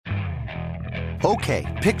Okay,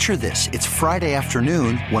 picture this. It's Friday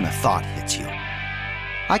afternoon when a thought hits you.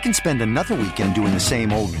 I can spend another weekend doing the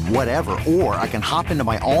same old whatever, or I can hop into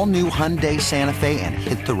my all-new Hyundai Santa Fe and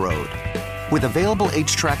hit the road. With available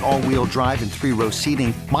H-Track all-wheel drive and 3-row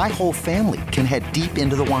seating, my whole family can head deep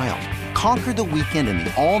into the wild. Conquer the weekend in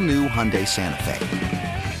the all-new Hyundai Santa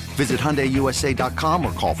Fe. Visit HyundaiUSA.com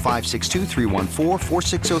or call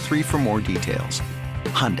 562-314-4603 for more details.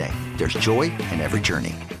 Hyundai, there's joy in every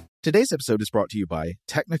journey. Today's episode is brought to you by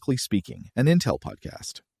Technically Speaking, an Intel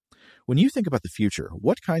podcast. When you think about the future,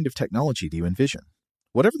 what kind of technology do you envision?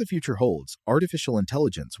 Whatever the future holds, artificial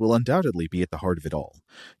intelligence will undoubtedly be at the heart of it all.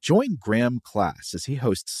 Join Graham Class as he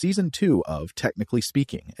hosts Season 2 of Technically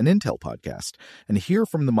Speaking, an Intel podcast, and hear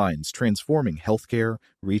from the minds transforming healthcare,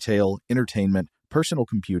 retail, entertainment, personal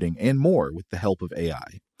computing, and more with the help of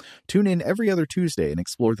AI. Tune in every other Tuesday and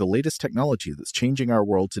explore the latest technology that's changing our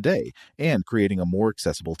world today and creating a more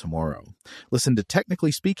accessible tomorrow. Listen to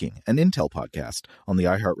Technically Speaking, an Intel podcast on the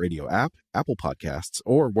iHeartRadio app, Apple Podcasts,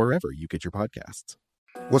 or wherever you get your podcasts.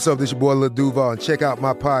 What's up, this your boy Lil Duval, and check out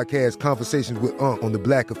my podcast, Conversations with Unc, on the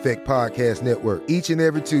Black Effect Podcast Network. Each and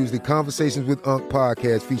every Tuesday, Conversations with Unc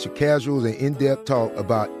podcast feature casual and in-depth talk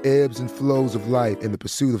about ebbs and flows of life and the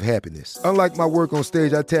pursuit of happiness. Unlike my work on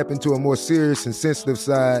stage, I tap into a more serious and sensitive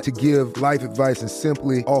side to give life advice and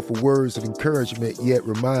simply offer words of encouragement, yet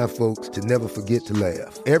remind folks to never forget to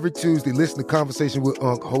laugh. Every Tuesday, listen to Conversation with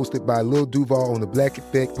Unc, hosted by Lil Duval on the Black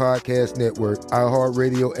Effect Podcast Network,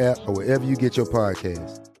 iHeartRadio app, or wherever you get your podcasts.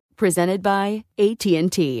 Presented by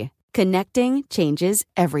AT&T. Connecting changes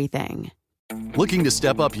everything. Looking to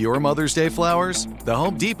step up your Mother's Day flowers? The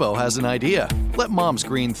Home Depot has an idea. Let Mom's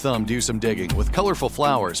green thumb do some digging with colorful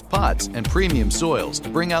flowers, pots, and premium soils to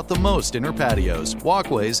bring out the most in her patios,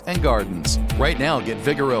 walkways, and gardens. Right now, get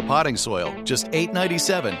Vigoro potting soil, just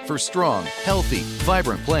 $8.97 for strong, healthy,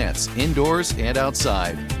 vibrant plants indoors and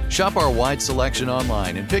outside. Shop our wide selection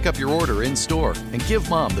online and pick up your order in-store and give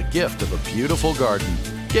Mom the gift of a beautiful garden.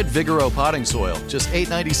 Get Vigoro potting soil, just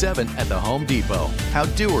 $8.97 at the Home Depot. How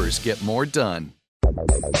doers get more done.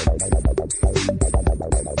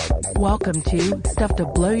 Welcome to Stuff to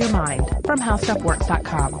Blow Your Mind from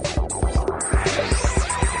HowStuffWorks.com.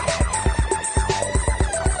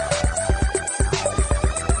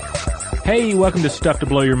 Hey, welcome to Stuff to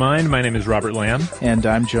Blow Your Mind. My name is Robert Lamb. And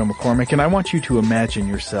I'm Joe McCormick, and I want you to imagine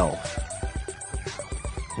yourself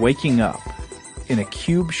waking up in a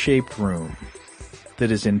cube-shaped room that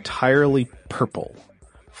is entirely purple,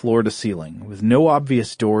 floor to ceiling, with no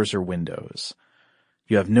obvious doors or windows.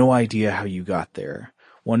 You have no idea how you got there.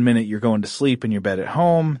 One minute you're going to sleep in your bed at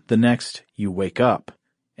home, the next you wake up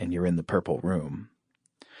and you're in the purple room.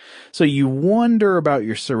 So you wonder about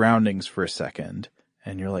your surroundings for a second,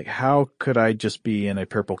 and you're like, how could I just be in a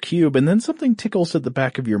purple cube? And then something tickles at the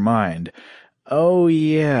back of your mind. Oh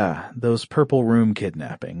yeah, those purple room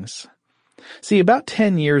kidnappings. See, about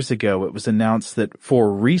 10 years ago, it was announced that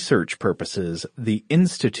for research purposes, the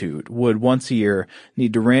Institute would once a year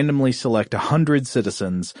need to randomly select 100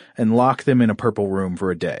 citizens and lock them in a purple room for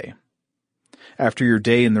a day. After your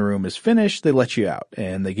day in the room is finished, they let you out,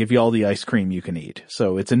 and they give you all the ice cream you can eat.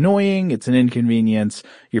 So it's annoying, it's an inconvenience,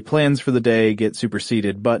 your plans for the day get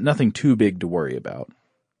superseded, but nothing too big to worry about.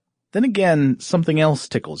 Then again, something else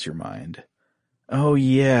tickles your mind. Oh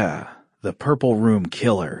yeah, the purple room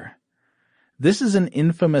killer. This is an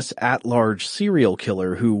infamous at-large serial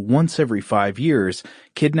killer who, once every 5 years,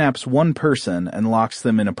 kidnaps one person and locks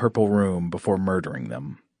them in a purple room before murdering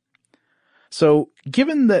them. So,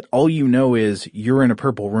 given that all you know is you're in a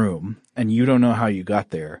purple room, and you don't know how you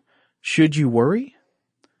got there, should you worry?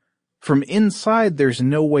 From inside, there's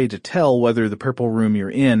no way to tell whether the purple room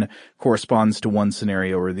you're in corresponds to one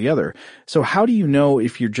scenario or the other. So how do you know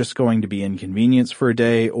if you're just going to be inconvenienced for a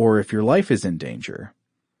day or if your life is in danger?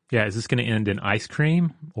 Yeah, is this going to end in ice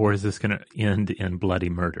cream, or is this going to end in bloody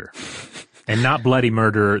murder? And not bloody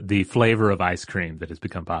murder, the flavor of ice cream that has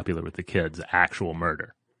become popular with the kids, actual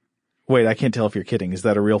murder. Wait, I can't tell if you're kidding. Is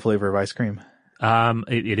that a real flavor of ice cream?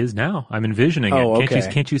 It is now. I'm envisioning it.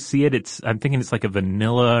 Okay. Can't you see it? I'm thinking it's like a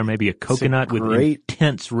vanilla or maybe a coconut with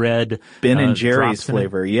intense red. Ben and Jerry's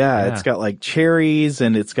flavor. Yeah, it's got like cherries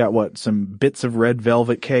and it's got some bits of red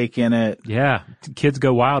velvet cake in it. Yeah, kids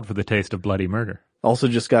go wild for the taste of bloody murder. Also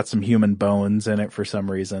just got some human bones in it for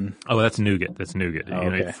some reason. Oh, that's nougat. Oh,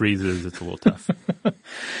 okay. It freezes. It's a little tough.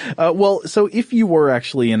 Well, so if you were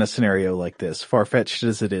actually in a scenario like this, far-fetched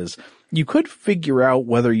as it is, you could figure out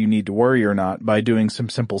whether you need to worry or not by doing some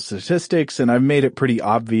simple statistics, and I've made it pretty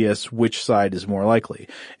obvious which side is more likely.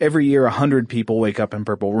 Every year, 100 people wake up in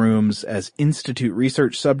purple rooms as Institute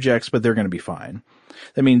research subjects, but they're going to be fine.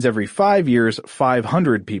 That means every 5 years,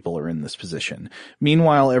 500 people are in this position.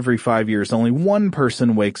 Meanwhile, every 5 years, only one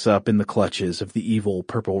person wakes up in the clutches of the evil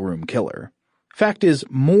Purple Room Killer. Fact is,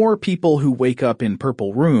 more people who wake up in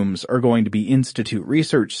purple rooms are going to be Institute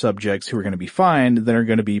research subjects who are going to be fined than are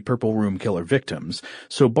going to be Purple Room Killer victims.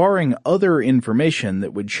 So barring other information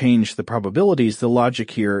that would change the probabilities, the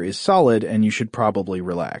logic here is solid and you should probably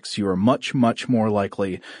relax. You are much, much more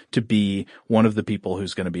likely to be one of the people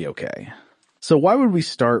who's going to be okay. So why would we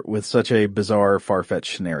start with such a bizarre,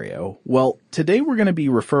 far-fetched scenario? Well, today we're going to be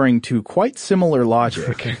referring to quite similar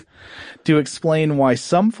logic to explain why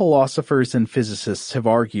some philosophers and physicists have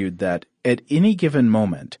argued that at any given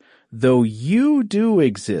moment, though you do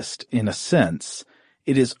exist in a sense,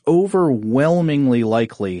 it is overwhelmingly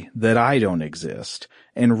likely that I don't exist,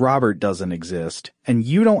 and Robert doesn't exist, and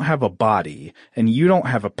you don't have a body, and you don't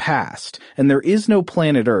have a past, and there is no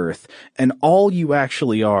planet Earth, and all you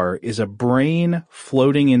actually are is a brain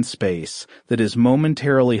floating in space that is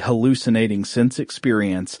momentarily hallucinating sense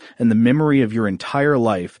experience and the memory of your entire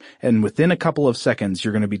life, and within a couple of seconds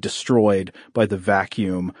you're going to be destroyed by the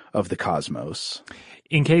vacuum of the cosmos.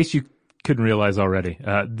 In case you couldn't realize already,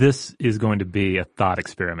 this is going to be a thought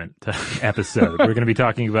experiment episode. We're going to be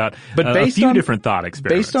talking about a few different thought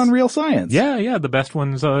experiments. Based on real science. Yeah, the best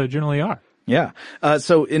ones generally are. Yeah.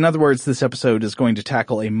 So in other words, this episode is going to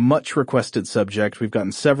tackle a much requested subject. We've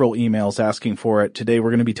gotten several emails asking for it. Today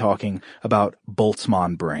we're going to be talking about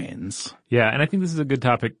Boltzmann brains. Yeah, and I think this is a good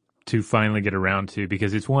topic to finally get around to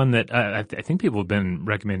because it's one that I think people have been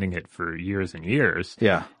recommending it for years and years.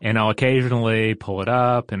 Yeah. And I'll occasionally pull it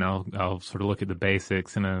up and I'll sort of look at the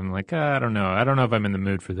basics and I'm like, I don't know. I don't know if I'm in the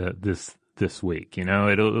mood for this week. You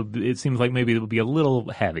know, it seems like maybe it'll be a little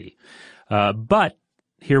heavy. But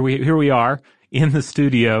here we are in the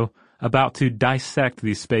studio about to dissect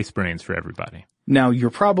these space brains for everybody. Now, you're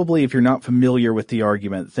probably, if you're not familiar with the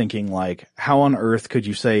argument, thinking like, how on earth could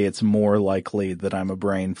you say it's more likely that I'm a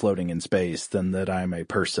brain floating in space than that I'm a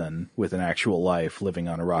person with an actual life living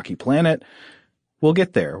on a rocky planet? We'll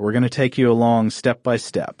get there. We're going to take you along step by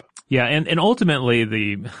step. Yeah, and ultimately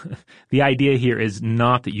the idea here is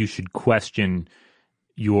not that you should question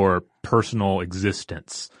your personal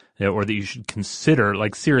existence or that you should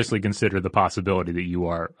seriously consider the possibility that you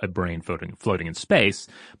are a brain floating in space,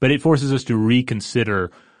 but it forces us to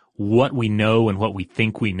reconsider what we know and what we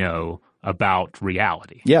think we know about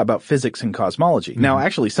reality. Yeah, about physics and cosmology. Mm-hmm. Now,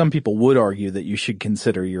 actually, some people would argue that you should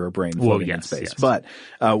consider you're a brain floating in space, but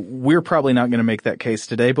we're probably not going to make that case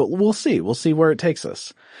today, but we'll see. We'll see where it takes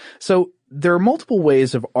us. So there are multiple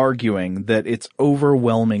ways of arguing that it's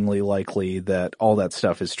overwhelmingly likely that all that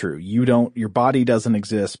stuff is true. Your body doesn't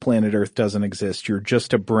exist, planet Earth doesn't exist, you're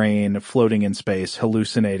just a brain floating in space,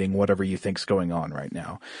 hallucinating whatever you think's going on right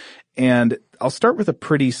now. And I'll start with a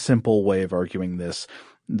pretty simple way of arguing this.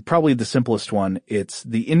 Probably the simplest one. It's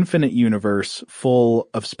the infinite universe full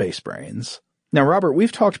of space brains. Now, Robert,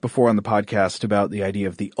 we've talked before on the podcast about the idea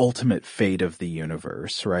of the ultimate fate of the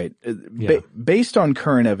universe, right? Yeah. Based on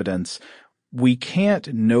current evidence, we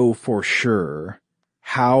can't know for sure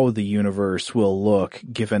how the universe will look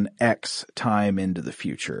given X time into the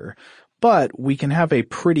future. But we can have a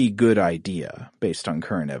pretty good idea based on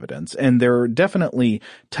current evidence. And there are definitely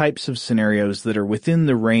types of scenarios that are within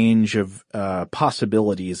the range of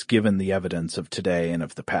possibilities given the evidence of today and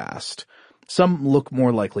of the past. Some look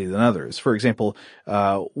more likely than others. For example,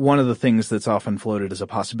 one of the things that's often floated as a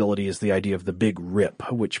possibility is the idea of the Big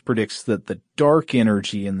Rip, which predicts that the dark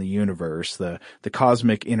energy in the universe, the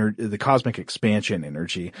cosmic expansion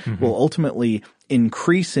energy, mm-hmm. will ultimately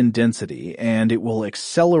increase in density, and it will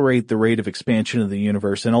accelerate the rate of expansion of the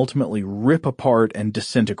universe and ultimately rip apart and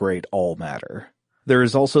disintegrate all matter. There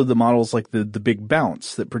is also the models like the Big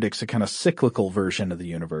Bounce that predicts a kind of cyclical version of the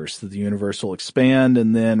universe, that the universe will expand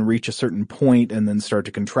and then reach a certain point and then start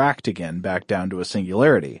to contract again back down to a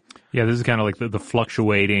singularity. Yeah, this is kind of like the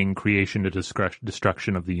fluctuating creation to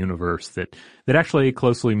destruction of the universe that actually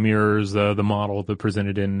closely mirrors the model that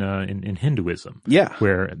presented in Hinduism. Yeah.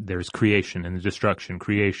 Where there's creation and destruction,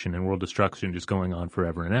 creation and world destruction just going on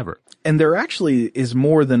forever and ever. And there actually is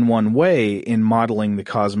more than one way in modeling the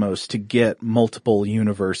cosmos to get multiple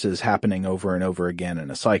universes happening over and over again in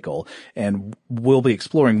a cycle. And we'll be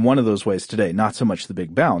exploring one of those ways today, not so much the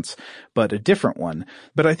Big Bounce, but a different one.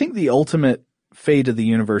 But I think the ultimate fate of the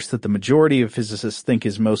universe that the majority of physicists think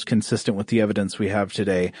is most consistent with the evidence we have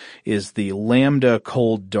today is the lambda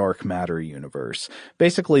cold dark matter universe.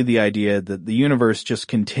 Basically the idea that the universe just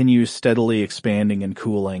continues steadily expanding and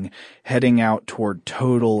cooling, heading out toward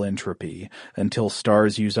total entropy until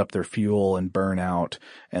stars use up their fuel and burn out,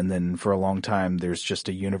 and then for a long time there's just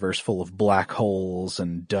a universe full of black holes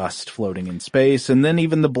and dust floating in space, and then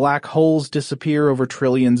even the black holes disappear over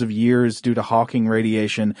trillions of years due to Hawking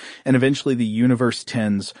radiation, and eventually the universe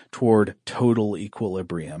tends toward total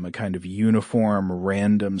equilibrium, a kind of uniform,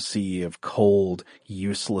 random sea of cold,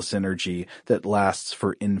 useless energy that lasts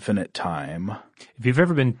for infinite time. If you've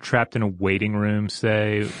ever been trapped in a waiting room,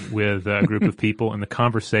 say, with a group of people, and the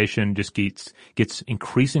conversation just gets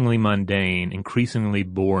increasingly mundane, increasingly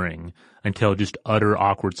boring, until just utter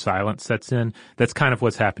awkward silence sets in, that's kind of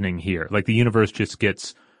what's happening here. Like, the universe just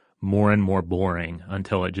gets more and more boring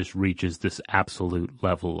until it just reaches this absolute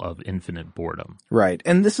level of infinite boredom. Right.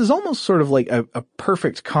 And this is almost sort of like a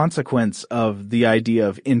perfect consequence of the idea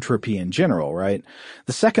of entropy in general, right?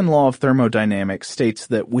 The second law of thermodynamics states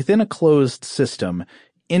that within a closed system,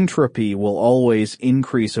 entropy will always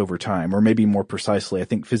increase over time, or maybe more precisely, I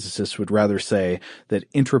think physicists would rather say that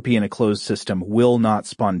entropy in a closed system will not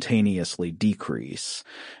spontaneously decrease.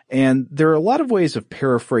 And there are a lot of ways of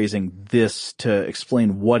paraphrasing this to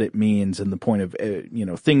explain what it means in the point of,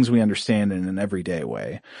 things we understand in an everyday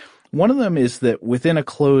way. One of them is that within a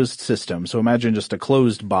closed system, so imagine just a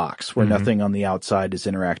closed box where nothing on the outside is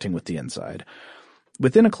interacting with the inside.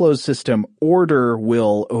 Within a closed system, order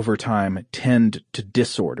will, over time, tend to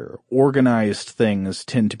disorder. Organized things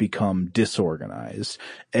tend to become disorganized.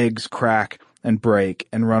 Eggs crack and break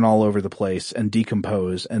and run all over the place and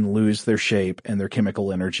decompose and lose their shape and their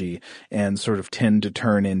chemical energy and sort of tend to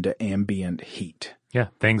turn into ambient heat. Yeah,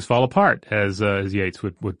 things fall apart, as Yates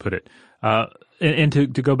would put it. And to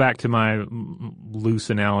go back to my loose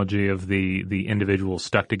analogy of the individuals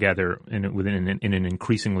stuck together in an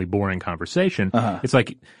increasingly boring conversation, it's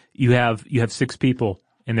like you have 6 people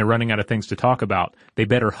and they're running out of things to talk about. They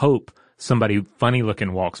better hope somebody funny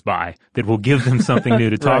looking walks by that will give them something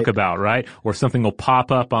new to talk about, right? Or something will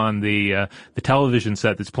pop up on the television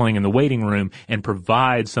set that's playing in the waiting room and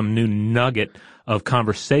provide some new nugget of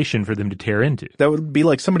conversation for them to tear into. That would be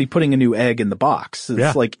like somebody putting a new egg in the box.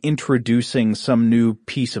 It's like introducing some new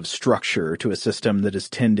piece of structure to a system that is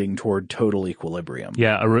tending toward total equilibrium.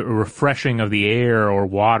 Yeah, a refreshing of the air or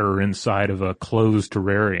water inside of a closed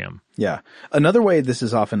terrarium. Yeah. Another way this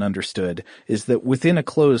is often understood is that within a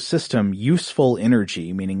closed system, useful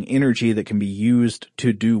energy, meaning energy that can be used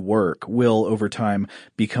to do work, will over time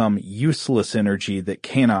become useless energy that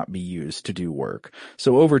cannot be used to do work.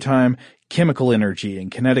 So over time, chemical energy and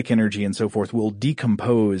kinetic energy and so forth will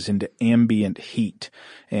decompose into ambient heat.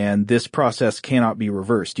 And this process cannot be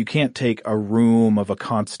reversed. You can't take a room of a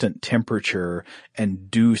constant temperature and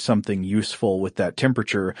do something useful with that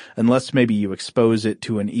temperature unless maybe you expose it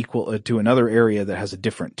to another area that has a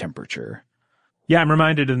different temperature. Yeah, I'm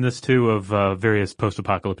reminded in this too of various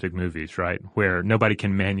post-apocalyptic movies, right? Where nobody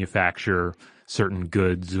can manufacture certain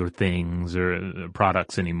goods or things or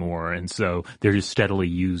products anymore, and so they're just steadily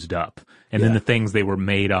used up. And then the things they were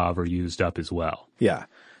made of are used up as well. Yeah.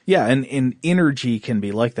 Yeah, and energy can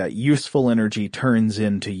be like that. Useful energy turns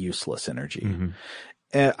into useless energy. Mm-hmm.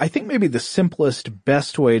 I think maybe the simplest,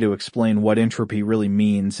 best way to explain what entropy really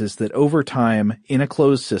means is that over time, in a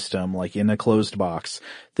closed system, like in a closed box,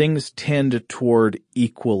 things tend toward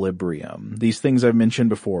equilibrium. These things I've mentioned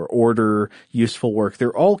before, order, useful work,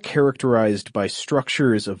 they're all characterized by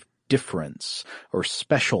structures of difference or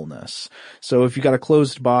specialness. So if you've got a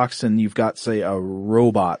closed box and you've got, say, a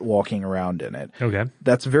robot walking around in it,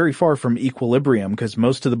 that's very far from equilibrium because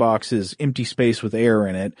most of the box is empty space with air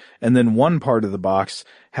in it, and then one part of the box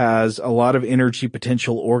has a lot of energy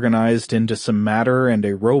potential organized into some matter and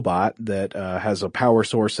a robot that has a power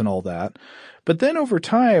source and all that. But then over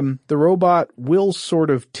time, the robot will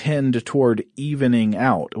sort of tend toward evening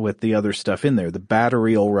out with the other stuff in there. The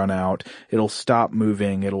battery will run out. It'll stop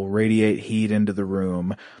moving. It'll radiate heat into the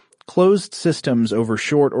room. Closed systems over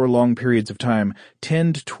short or long periods of time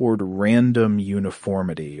tend toward random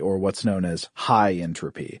uniformity, or what's known as high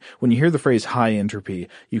entropy. When you hear the phrase high entropy,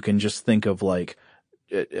 you can just think of like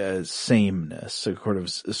sameness,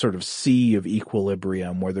 a sort of sea of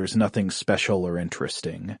equilibrium where there's nothing special or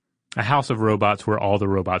interesting. A house of robots where all the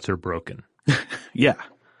robots are broken. Yeah.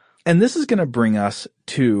 And this is going to bring us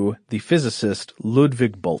to the physicist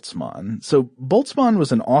Ludwig Boltzmann. So Boltzmann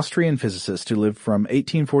was an Austrian physicist who lived from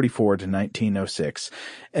 1844 to 1906.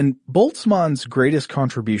 And Boltzmann's greatest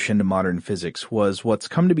contribution to modern physics was what's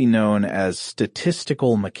come to be known as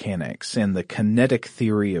statistical mechanics and the kinetic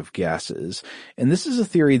theory of gases. And this is a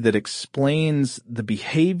theory that explains the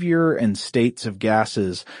behavior and states of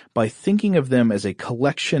gases by thinking of them as a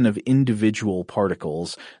collection of individual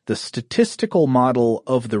particles. The statistical model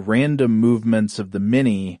of the random movements of the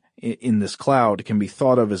many in this cloud can be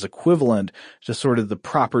thought of as equivalent to sort of the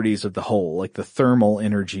properties of the whole, like the thermal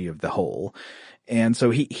energy of the whole. And so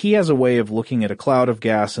he has a way of looking at a cloud of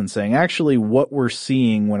gas and saying, actually, what we're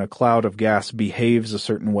seeing when a cloud of gas behaves a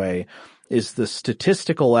certain way is the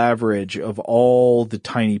statistical average of all the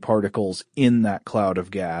tiny particles in that cloud of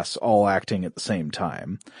gas all acting at the same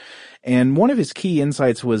time. And one of his key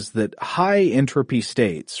insights was that high entropy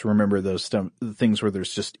states, remember those things where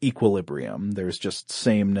there's just equilibrium, there's just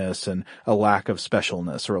sameness and a lack of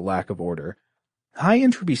specialness or a lack of order. High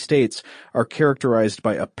entropy states are characterized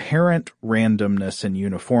by apparent randomness and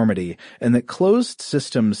uniformity, and that closed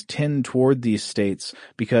systems tend toward these states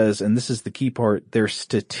because, and this is the key part, they're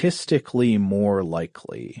statistically more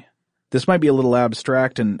likely. This might be a little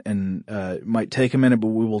abstract and might take a minute, but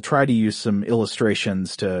we will try to use some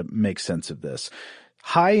illustrations to make sense of this.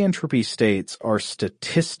 High entropy states are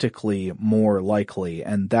statistically more likely,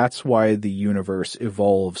 and that's why the universe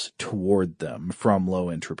evolves toward them from low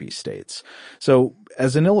entropy states. So,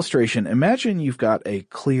 as an illustration, imagine you've got a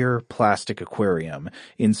clear plastic aquarium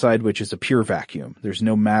inside which is a pure vacuum. There's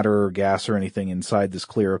no matter or gas or anything inside this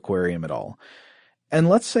clear aquarium at all. And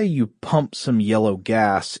let's say you pump some yellow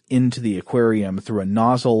gas into the aquarium through a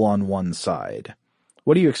nozzle on one side.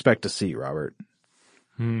 What do you expect to see, Robert?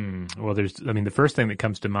 Well, the first thing that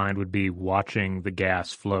comes to mind would be watching the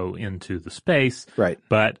gas flow into the space. Right.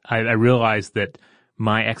 But I realize that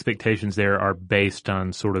my expectations there are based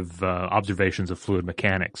on sort of observations of fluid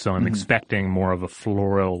mechanics. So I'm expecting more of a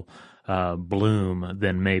floral bloom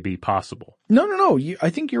than may be possible. No.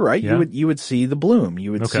 I think you're right. Yeah? You would see the bloom.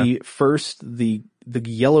 You would see first the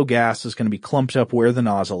yellow gas is going to be clumped up where the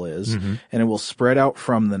nozzle is, and it will spread out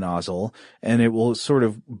from the nozzle, and it will sort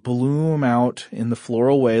of bloom out in the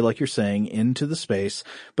floral way, like you're saying, into the space.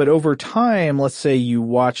 But over time, let's say you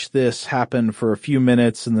watch this happen for a few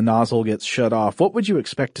minutes and the nozzle gets shut off. What would you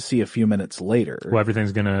expect to see a few minutes later? Well,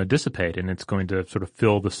 everything's going to dissipate, and it's going to sort of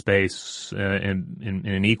fill the space in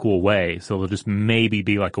an equal way. So there'll just maybe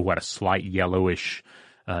be like a slight yellowish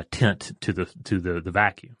tint to the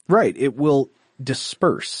vacuum. Right. It will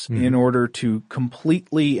disperse in order to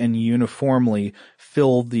completely and uniformly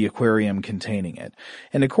fill the aquarium containing it.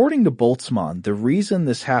 And according to Boltzmann, the reason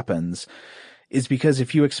this happens is because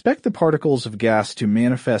if you expect the particles of gas to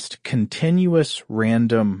manifest continuous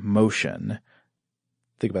random motion,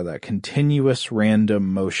 think about that, continuous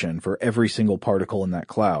random motion for every single particle in that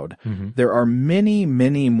cloud. There are many,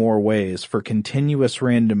 many more ways for continuous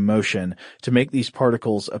random motion to make these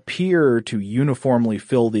particles appear to uniformly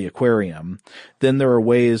fill the aquarium than there are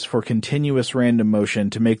ways for continuous random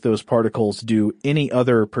motion to make those particles do any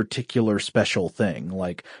other particular special thing,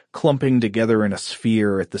 like clumping together in a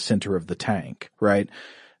sphere at the center of the tank, right?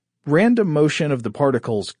 Random motion of the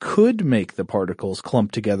particles could make the particles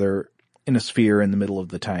clump together in a sphere in the middle of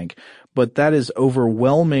the tank, but that is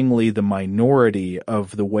overwhelmingly the minority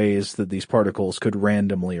of the ways that these particles could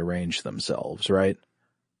randomly arrange themselves, right?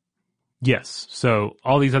 Yes. So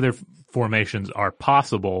all these other formations are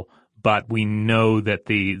possible, but we know that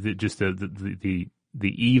the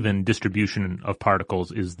even distribution of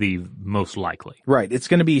particles is the most likely. Right. It's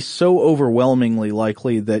going to be so overwhelmingly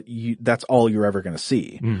likely that that's all you're ever going to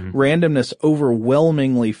see. Randomness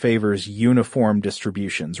overwhelmingly favors uniform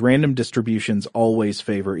distributions. Random distributions always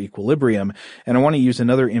favor equilibrium. And I want to use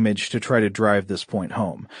another image to try to drive this point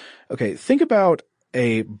home. Okay. Think about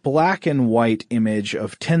a black and white image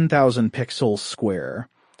of 10,000 pixels square,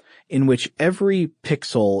 in which every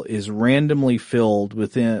pixel is randomly filled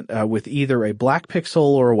with either a black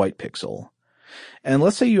pixel or a white pixel. And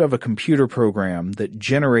let's say you have a computer program that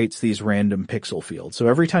generates these random pixel fields. So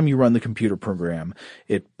every time you run the computer program,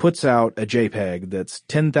 it puts out a JPEG that's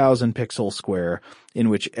 10,000 pixels square, in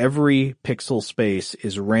which every pixel space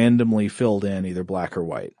is randomly filled in either black or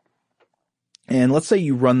white. And let's say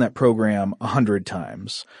you run that program 100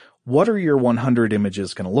 times. What are your 100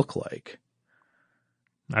 images going to look like?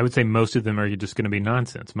 I would say most of them are just going to be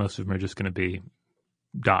nonsense. Most of them are just going to be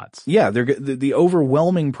dots. Yeah, the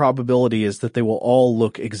overwhelming probability is that they will all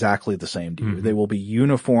look exactly the same to you. They will be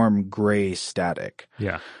uniform gray static.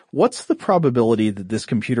 Yeah. What's the probability that this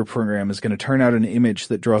computer program is going to turn out an image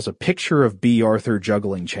that draws a picture of B. Arthur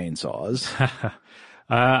juggling chainsaws?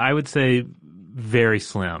 I would say very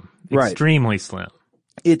slim, Right. extremely slim.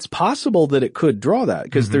 It's possible that it could draw that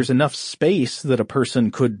because there's enough space that a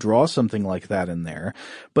person could draw something like that in there.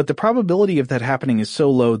 But the probability of that happening is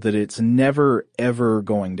so low that it's never, ever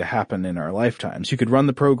going to happen in our lifetimes. You could run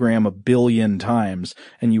the program 1 billion times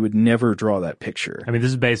and you would never draw that picture. I mean,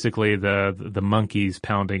 this is basically the monkeys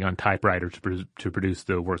pounding on typewriters to produce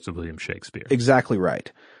the works of William Shakespeare. Exactly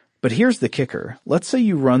right. But here's the kicker. Let's say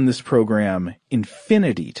you run this program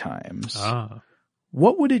infinity times.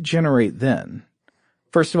 What would it generate then?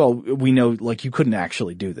 First of all, we know, like, you couldn't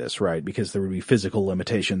actually do this, right? Because there would be physical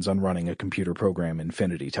limitations on running a computer program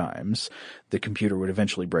infinity times. The computer would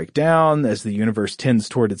eventually break down as the universe tends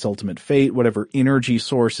toward its ultimate fate. Whatever energy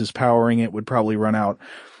source is powering it would probably run out.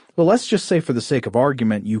 Well, let's just say for the sake of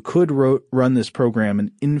argument, you could run this program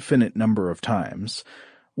an infinite number of times.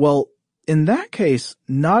 Well, in that case,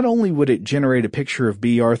 not only would it generate a picture of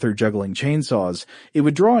B. Arthur juggling chainsaws, it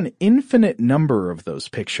would draw an infinite number of those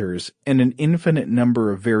pictures and an infinite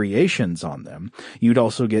number of variations on them. You'd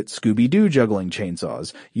also get Scooby-Doo juggling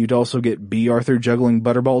chainsaws. You'd also get B. Arthur juggling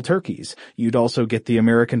butterball turkeys. You'd also get the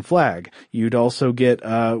American flag. You'd also get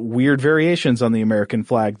weird variations on the American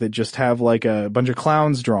flag that just have like a bunch of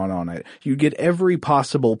clowns drawn on it. You'd get every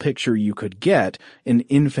possible picture you could get an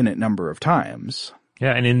infinite number of times.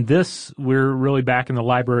 Yeah, and in this, we're really back in the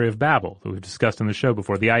Library of Babel that we've discussed in the show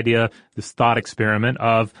before. The idea, this thought experiment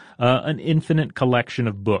of an infinite collection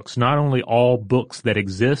of books. Not only all books that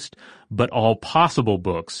exist, but all possible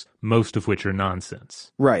books, most of which are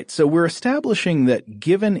nonsense. Right. So we're establishing that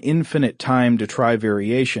given infinite time to try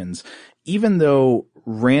variations, even though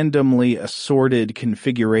randomly assorted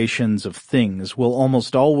configurations of things will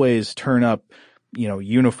almost always turn up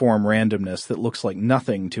uniform randomness that looks like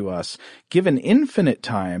nothing to us, given infinite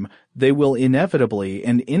time, they will inevitably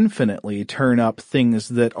and infinitely turn up things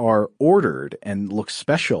that are ordered and look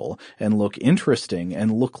special and look interesting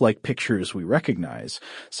and look like pictures we recognize.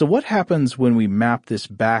 So what happens when we map this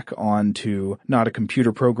back onto not a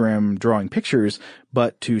computer program drawing pictures,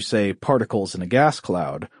 but to, say, particles in a gas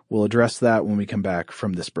cloud? We'll address that when we come back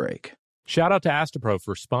from this break. Shout out to Astapro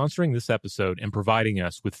for sponsoring this episode and providing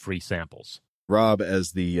us with free samples. Rob,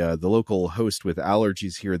 as the local host with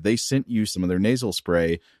allergies here, they sent you some of their nasal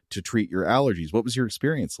spray to treat your allergies. What was your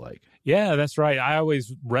experience like? Yeah, that's right. I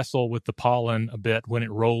always wrestle with the pollen a bit when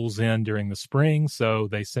it rolls in during the spring, so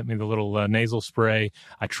they sent me the little nasal spray.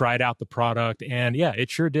 I tried out the product, and yeah, it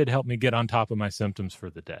sure did help me get on top of my symptoms for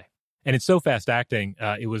the day. And it's so fast-acting,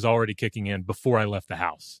 it was already kicking in before I left the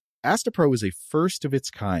house. Astapro is a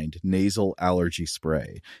first-of-its-kind nasal allergy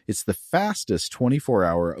spray. It's the fastest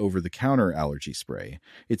 24-hour over-the-counter allergy spray.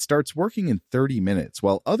 It starts working in 30 minutes,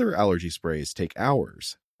 while other allergy sprays take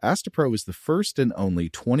hours. Astapro is the first and only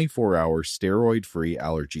 24-hour steroid-free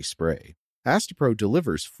allergy spray. Astapro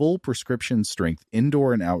delivers full prescription-strength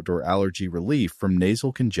indoor and outdoor allergy relief from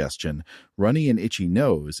nasal congestion, runny and itchy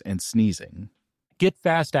nose, and sneezing. Get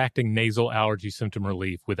fast-acting nasal allergy symptom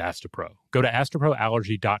relief with Astapro. Go to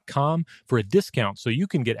astaproallergy.com for a discount so you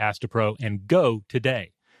can get Astapro and go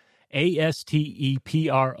today.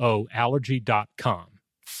 ASTEPRO allergy.com.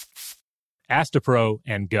 Astapro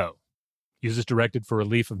and go. Use as directed for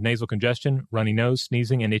relief of nasal congestion, runny nose,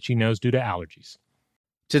 sneezing, and itchy nose due to allergies.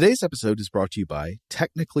 Today's episode is brought to you by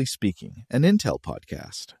Technically Speaking, an Intel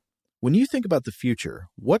podcast. When you think about the future,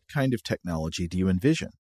 what kind of technology do you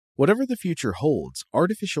envision? Whatever the future holds,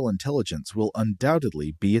 artificial intelligence will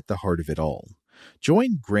undoubtedly be at the heart of it all.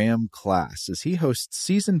 Join Graham Class as he hosts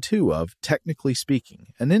Season 2 of Technically Speaking,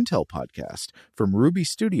 an Intel podcast from Ruby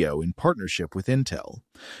Studio in partnership with Intel.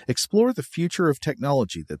 Explore the future of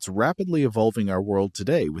technology that's rapidly evolving our world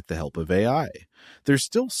today with the help of AI. There's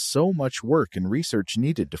still so much work and research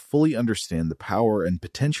needed to fully understand the power and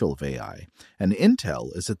potential of AI, and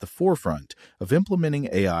Intel is at the forefront of implementing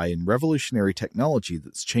AI in revolutionary technology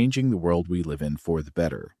that's changing the world we live in for the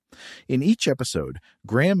better. In each episode,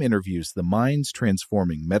 Graham interviews the minds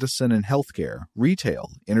transforming medicine and healthcare, retail,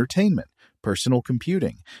 entertainment, personal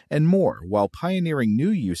computing, and more while pioneering new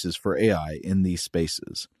uses for AI in these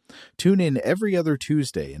spaces. Tune in every other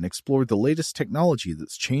Tuesday and explore the latest technology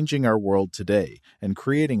that's changing our world today and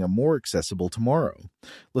creating a more accessible tomorrow.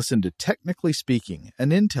 Listen to Technically Speaking, an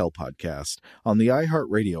Intel podcast on the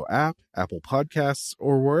iHeartRadio app, Apple Podcasts,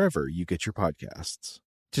 or wherever you get your podcasts.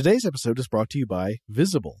 Today's episode is brought to you by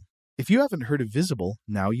Visible. If you haven't heard of Visible,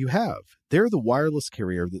 now you have. They're the wireless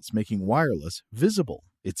carrier that's making wireless visible.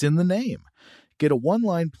 It's in the name. Get a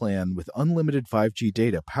one-line plan with unlimited 5G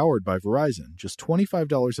data powered by Verizon, just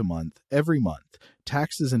 $25 a month, every month,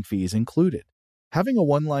 taxes and fees included. Having a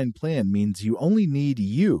one-line plan means you only need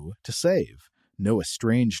you to save. No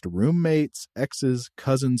estranged roommates, exes,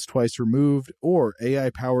 cousins twice removed, or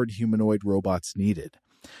AI-powered humanoid robots needed.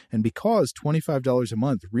 And because $25 a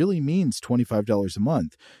month really means $25 a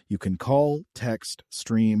month, you can call, text,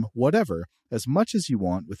 stream, whatever, as much as you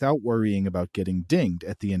want without worrying about getting dinged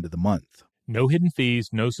at the end of the month. No hidden fees,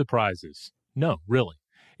 no surprises. No, really.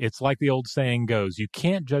 It's like the old saying goes, you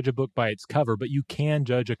can't judge a book by its cover, but you can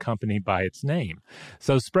judge a company by its name.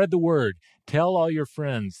 So spread the word. Tell all your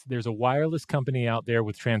friends there's a wireless company out there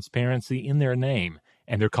with transparency in their name,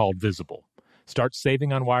 and they're called Visible. Start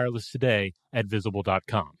saving on wireless today at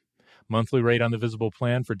Visible.com. Monthly rate on the Visible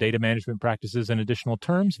plan for data management practices and additional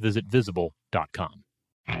terms, visit Visible.com.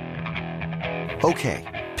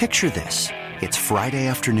 Okay, picture this. It's Friday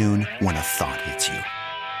afternoon when a thought hits you.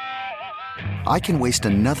 I can waste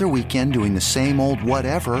another weekend doing the same old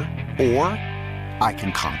whatever, or I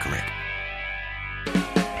can conquer it.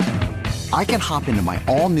 I can hop into my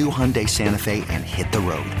all-new Hyundai Santa Fe and hit the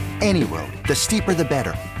road. Any road. The steeper, the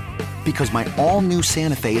better. Because my all-new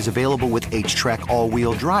Santa Fe is available with H-Track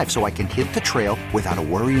all-wheel drive, so I can hit the trail without a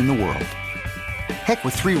worry in the world. Heck,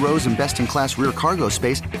 with 3 rows and best-in-class rear cargo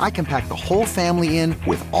space, I can pack the whole family in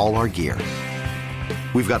with all our gear.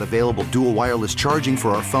 We've got available dual wireless charging for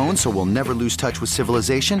our phones, so we'll never lose touch with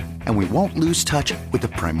civilization, and we won't lose touch with the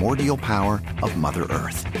primordial power of Mother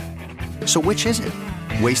Earth. So which is it?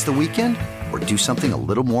 Waste the weekend or do something a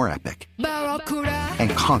little more epic?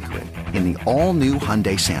 And conquer it in the all-new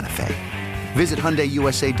Hyundai Santa Fe. Visit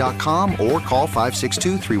HyundaiUSA.com or call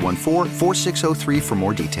 562-314-4603 for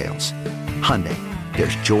more details. Hyundai,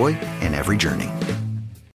 there's joy in every journey.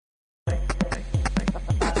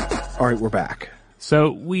 All right, we're back.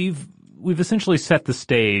 So we've essentially set the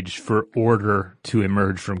stage for order to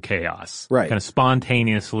emerge from chaos. Right. Kind of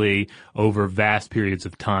spontaneously over vast periods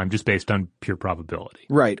of time, just based on pure probability.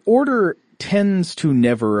 Right. Order tends to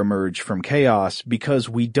never emerge from chaos because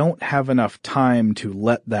we don't have enough time to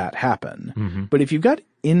let that happen. Mm-hmm. But if you've got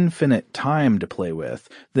infinite time to play with,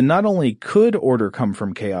 then not only could order come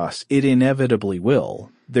from chaos, it inevitably will.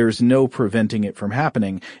 There's no preventing it from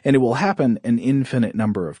happening, and it will happen an infinite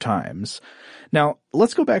number of times. Now,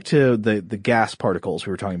 let's go back to the gas particles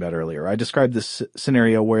we were talking about earlier. I described this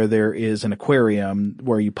scenario where there is an aquarium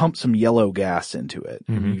where you pump some yellow gas into it.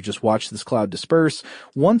 Mm-hmm. And you just watch this cloud disperse.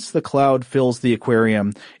 Once the cloud fills the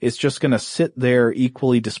aquarium, it's just going to sit there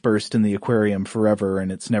equally dispersed in the aquarium forever,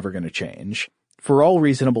 and it's never going to change. For all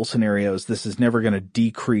reasonable scenarios, this is never going to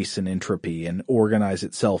decrease in entropy and organize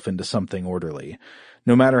itself into something orderly.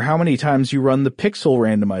 No matter how many times you run the pixel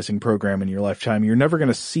randomizing program in your lifetime, you're never going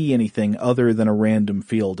to see anything other than a random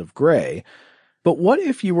field of gray. But what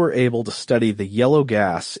if you were able to study the yellow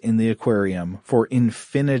gas in the aquarium for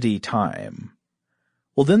infinity time?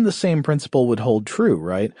 Well, then the same principle would hold true,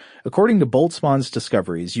 right? According to Boltzmann's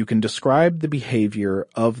discoveries, you can describe the behavior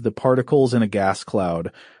of the particles in a gas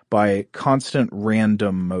cloud by constant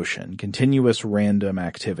random motion, continuous random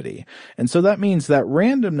activity. And so that means that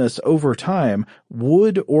randomness over time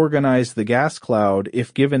would organize the gas cloud,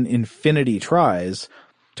 if given infinity tries,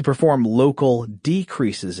 to perform local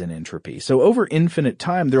decreases in entropy. So over infinite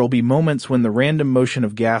time, there will be moments when the random motion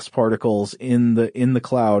of gas particles in the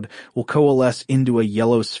cloud will coalesce into a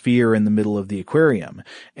yellow sphere in the middle of the aquarium,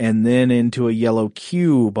 and then into a yellow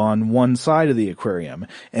cube on one side of the aquarium,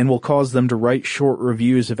 and will cause them to write short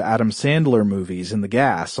reviews of Adam Sandler movies in the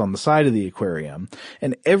gas on the side of the aquarium,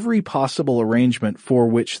 and every possible arrangement for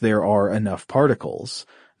which there are enough particles.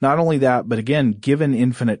 Not only that, but again, given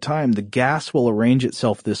infinite time, the gas will arrange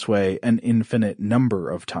itself this way an infinite number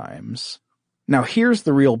of times. Now here's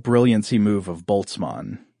the real brilliancy move of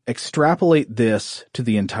Boltzmann. Extrapolate this to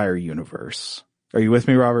the entire universe. Are you with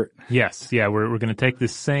me, Robert? Yes. Yeah, we're going to take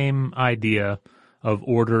this same idea of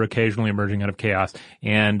order occasionally emerging out of chaos,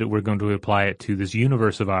 and we're going to apply it to this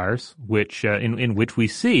universe of ours, which in which we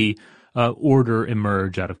see order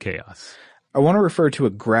emerge out of chaos. I want to refer to a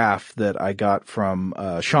graph that I got from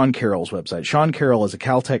Sean Carroll's website. Sean Carroll is a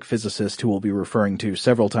Caltech physicist who we'll be referring to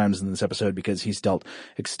several times in this episode because he's dealt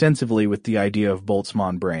extensively with the idea of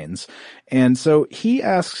Boltzmann brains. And so he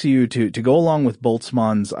asks you to go along with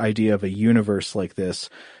Boltzmann's idea of a universe like this,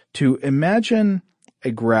 to imagine a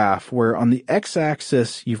graph where on the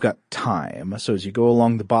x-axis you've got time. So as you go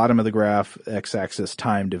along the bottom of the graph, x-axis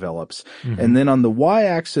time develops. Mm-hmm. And then on the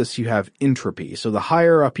y-axis you have entropy. So the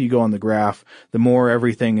higher up you go on the graph, the more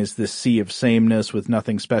everything is this sea of sameness with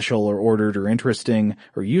nothing special or ordered or interesting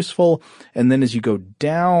or useful. And then as you go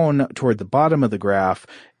down toward the bottom of the graph,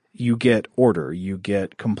 you get order, you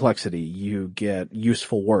get complexity, you get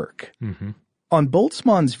useful work. Mm-hmm. On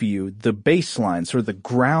Boltzmann's view, the baseline, sort of the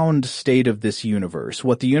ground state of this universe,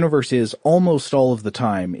 what the universe is almost all of the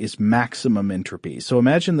time, is maximum entropy. So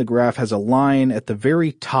imagine the graph has a line at the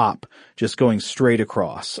very top, just going straight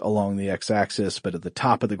across along the x-axis, but at the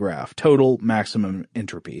top of the graph, total maximum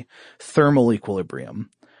entropy, thermal equilibrium.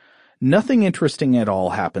 Nothing interesting at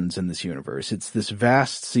all happens in this universe. It's this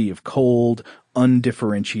vast sea of cold,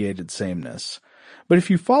 undifferentiated sameness. But if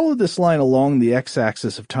you follow this line along the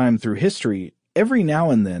x-axis of time through history, every now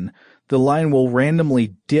and then, the line will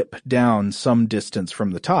randomly dip down some distance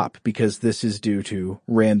from the top because this is due to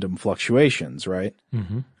random fluctuations, right?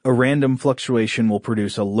 Mm-hmm. A random fluctuation will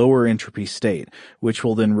produce a lower entropy state, which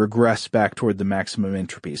will then regress back toward the maximum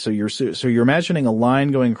entropy. So you're imagining a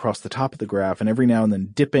line going across the top of the graph and every now and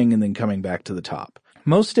then dipping and then coming back to the top.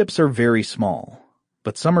 Most dips are very small,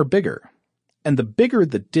 but some are bigger. And the bigger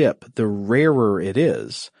the dip, the rarer it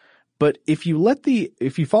is. But if you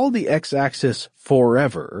follow the x-axis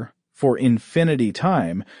forever, for infinity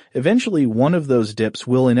time, eventually one of those dips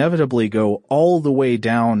will inevitably go all the way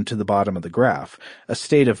down to the bottom of the graph, a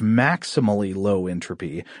state of maximally low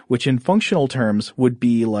entropy, which in functional terms would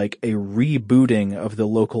be like a rebooting of the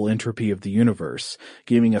local entropy of the universe,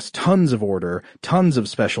 giving us tons of order, tons of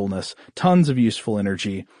specialness, tons of useful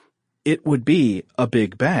energy. It would be a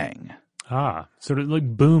Big Bang. Sort of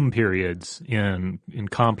like boom periods in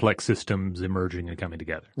complex systems emerging and coming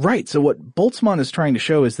together. Right. So what Boltzmann is trying to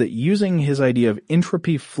show is that using his idea of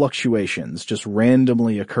entropy fluctuations just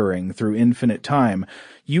randomly occurring through infinite time,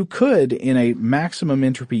 you could, in a maximum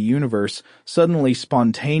entropy universe, suddenly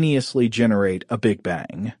spontaneously generate a Big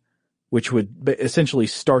Bang, which would essentially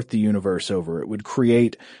start the universe over. It would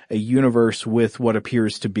create a universe with what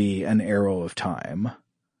appears to be an arrow of time.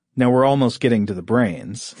 Now we're almost getting to the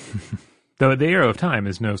brains. Though the arrow of time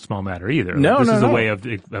is no small matter either. This is a way of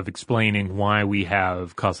explaining why we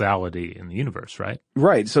have causality in the universe, right?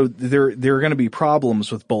 Right. So there are going to be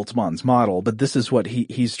problems with Boltzmann's model, but this is what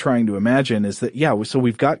he's trying to imagine is that, so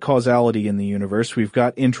we've got causality in the universe, we've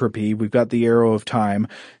got entropy, we've got the arrow of time.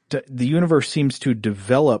 The universe seems to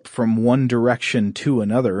develop from one direction to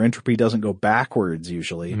another. Entropy doesn't go backwards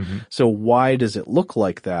usually. Mm-hmm. So why does it look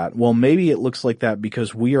like that? Well, maybe it looks like that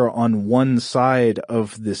because we are on one side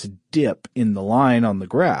of this dip in the line on the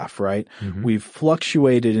graph, right? Mm-hmm. We've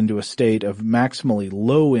fluctuated into a state of maximally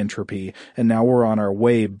low entropy, and now we're on our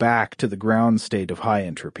way back to the ground state of high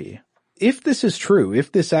entropy. If this is true,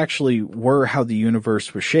 if this actually were how the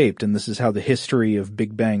universe was shaped, and this is how the history of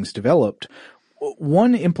Big Bangs developed,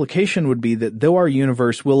 one implication would be that though our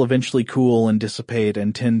universe will eventually cool and dissipate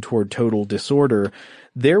and tend toward total disorder,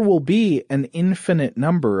 there will be an infinite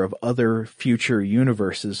number of other future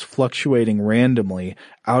universes fluctuating randomly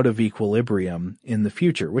out of equilibrium in the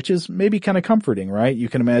future, which is maybe kind of comforting, right? You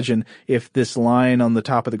can imagine if this line on the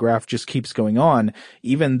top of the graph just keeps going on,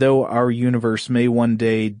 even though our universe may one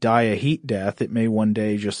day die a heat death, it may one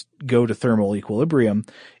day just go to thermal equilibrium,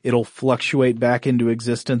 it'll fluctuate back into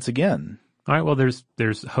existence again. All right, well,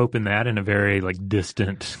 there's hope in that in a very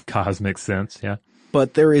distant cosmic sense, yeah.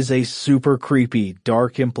 But there is a super creepy,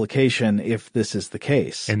 dark implication if this is the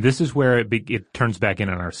case. And this is where it turns back in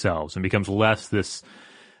on ourselves and becomes less this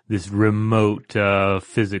remote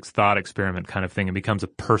physics thought experiment kind of thing and becomes a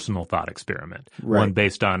personal thought experiment, right. One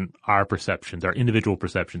based on our perceptions, our individual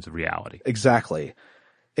perceptions of reality. Exactly.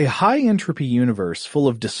 A high-entropy universe full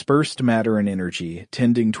of dispersed matter and energy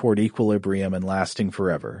tending toward equilibrium and lasting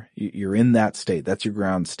forever. You're in that state. That's your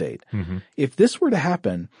ground state. Mm-hmm. If this were to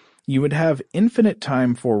happen, you would have infinite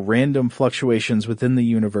time for random fluctuations within the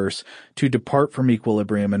universe to depart from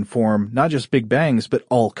equilibrium and form not just Big Bangs, but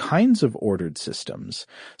all kinds of ordered systems.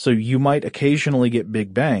 So you might occasionally get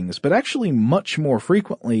Big Bangs, but actually much more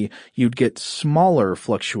frequently you'd get smaller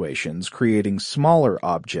fluctuations, creating smaller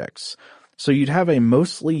objects. So you'd have a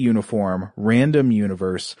mostly uniform, random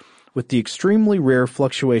universe with the extremely rare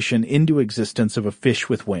fluctuation into existence of a fish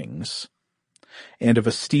with wings, and of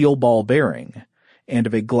a steel ball bearing, and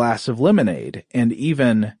of a glass of lemonade, and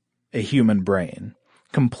even a human brain,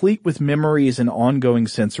 complete with memories and ongoing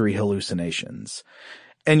sensory hallucinations.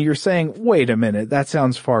 And you're saying, wait a minute, that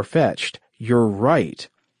sounds far-fetched. You're right.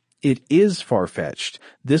 It is far-fetched.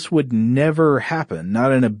 This would never happen,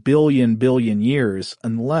 not in a billion years,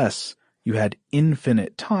 unless you had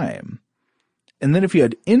infinite time. And then if you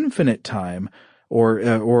had infinite time, or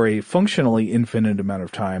a functionally infinite amount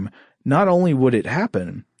of time, not only would it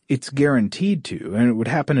happen, it's guaranteed to, and it would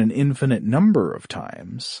happen an infinite number of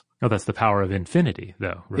times. Oh, that's the power of infinity,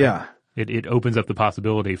 though, right? Yeah. It opens up the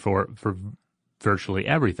possibility for virtually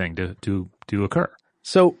everything to occur.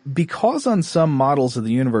 So because on some models of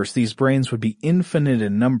the universe these brains would be infinite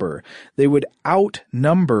in number, they would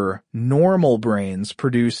outnumber normal brains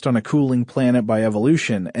produced on a cooling planet by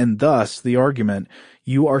evolution, and thus the argument,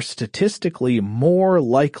 you are statistically more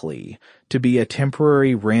likely to be a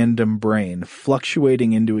temporary random brain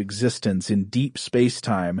fluctuating into existence in deep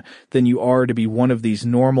space-time than you are to be one of these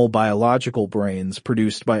normal biological brains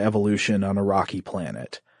produced by evolution on a rocky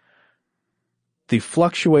planet. The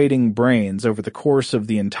fluctuating brains over the course of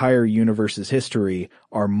the entire universe's history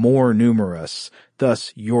are more numerous,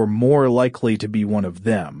 thus you're more likely to be one of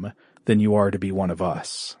them than you are to be one of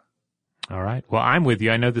us. All right. Well, I'm with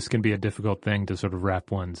you. I know this can be a difficult thing to sort of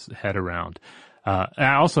wrap one's head around.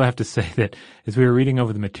 I also have to say that as we were reading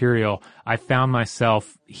over the material, I found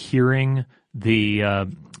myself hearing the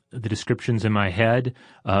descriptions in my head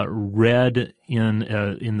read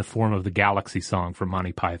in the form of the Galaxy song from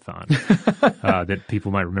Monty Python that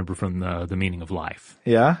people might remember from the Meaning of Life.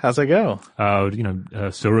 Yeah, how's it go?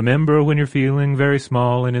 So remember when you're feeling very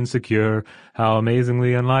small and insecure, how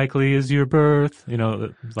amazingly unlikely is your birth.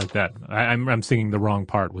 Like that. I'm singing the wrong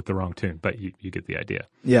part with the wrong tune, but you get the idea.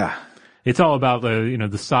 Yeah. It's all about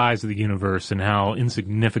the size of the universe and how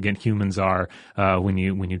insignificant humans are when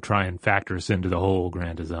you try and factor us into the whole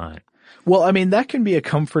grand design. Well, I mean, that can be a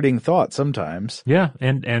comforting thought sometimes. Yeah,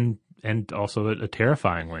 and also a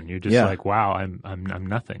terrifying one. You're just like, wow, I'm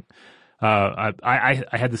nothing. I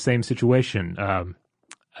had the same situation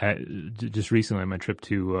just recently on my trip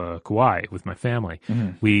to Kauai with my family.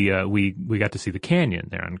 Mm-hmm. We got to see the canyon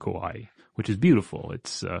there in Kauai, which is beautiful.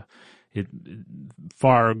 It's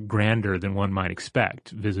far grander than one might expect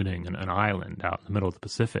visiting an island out in the middle of the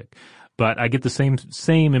Pacific. But I get the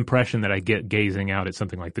same impression that I get gazing out at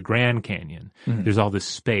something like the Grand Canyon. Mm-hmm. There's all this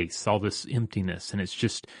space, all this emptiness, and it's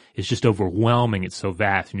just overwhelming. It's so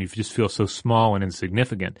vast, and you just feel so small and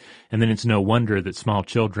insignificant. And then it's no wonder that small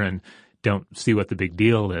children don't see what the big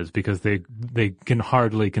deal is, because they can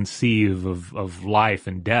hardly conceive of life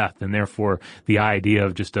and death, and therefore the idea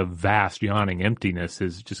of just a vast yawning emptiness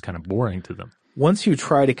is just kind of boring to them. Once you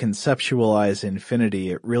try to conceptualize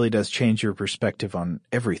infinity, it really does change your perspective on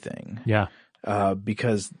everything. Yeah.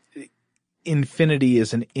 Because infinity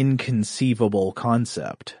is an inconceivable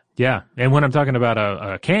concept. Yeah, and when I'm talking about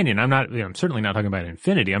a canyon, I'm certainly not talking about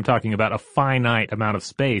infinity. I'm talking about a finite amount of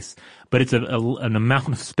space, but it's an amount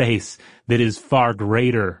of space that is far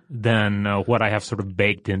greater than what I have sort of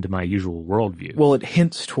baked into my usual worldview. Well, it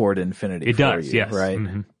hints toward infinity. It does, you, yes. Right?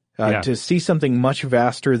 Mm-hmm. To see something much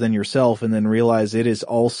vaster than yourself and then realize it is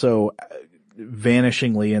also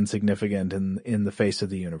vanishingly insignificant in the face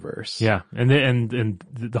of the universe. Yeah, and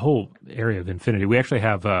the whole area of infinity. We actually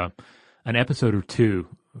have an episode or two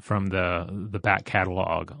from the back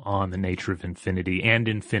catalog on the nature of infinity and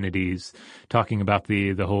infinities, talking about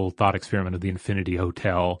the whole thought experiment of the infinity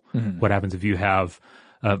hotel. Mm-hmm. What happens if you have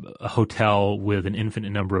a hotel with an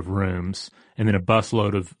infinite number of rooms, and then a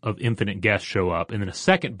busload of infinite guests show up, and then a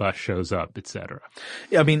second bus shows up, etc.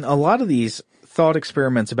 Yeah, I mean, a lot of these thought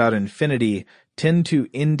experiments about infinity tend to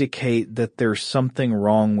indicate that there's something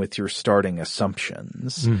wrong with your starting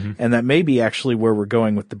assumptions. Mm-hmm. And that may be actually where we're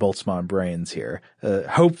going with the Boltzmann brains here.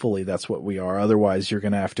 Hopefully that's what we are. Otherwise, you're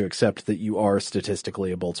going to have to accept that you are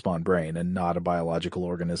statistically a Boltzmann brain and not a biological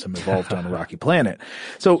organism evolved on a rocky planet.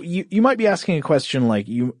 So you might be asking a question like,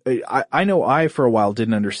 I know I for a while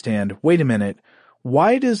didn't understand, wait a minute,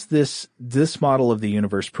 why does this model of the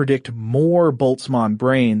universe predict more Boltzmann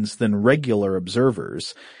brains than regular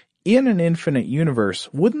observers? In an infinite universe,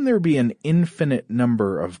 wouldn't there be an infinite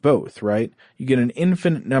number of both, right? You get an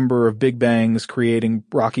infinite number of Big Bangs creating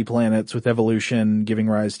rocky planets with evolution, giving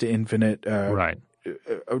rise to infinite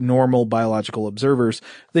normal biological observers.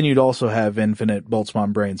 Then you'd also have infinite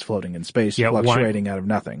Boltzmann brains floating in space, fluctuating out of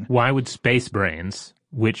nothing. Why would space brains,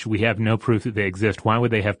 which we have no proof that they exist, why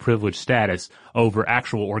would they have privileged status over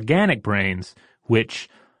actual organic brains, which,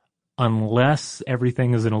 unless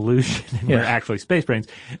everything is an illusion and we're actually space brains,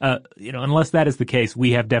 unless that is the case,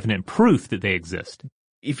 we have definite proof that they exist.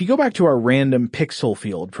 If you go back to our random pixel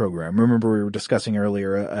field program, remember we were discussing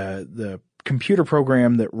earlier the computer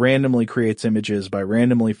program that randomly creates images by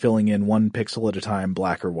randomly filling in one pixel at a time,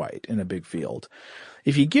 black or white, in a big field.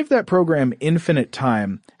 If you give that program infinite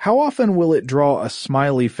time, how often will it draw a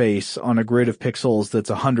smiley face on a grid of pixels that's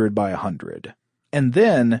 100 by 100? And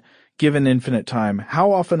then, given infinite time,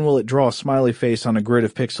 how often will it draw a smiley face on a grid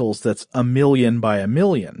of pixels that's 1,000,000 by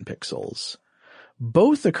 1,000,000 pixels?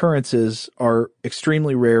 Both occurrences are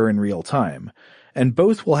extremely rare in real time. and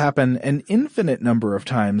both will happen an infinite number of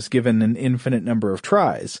times given an infinite number of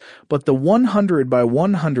tries. But the 100 by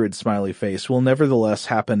 100 smiley face will nevertheless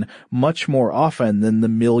happen much more often than the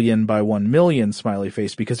 1,000,000 by 1,000,000 smiley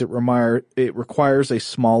face because it requires a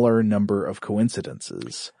smaller number of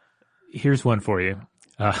coincidences. Here's one for you.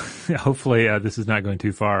 Hopefully this is not going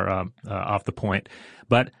too far off the point,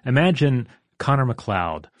 but imagine Connor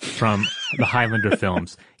McLeod from the Highlander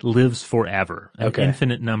films lives forever, an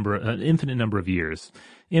infinite number of years,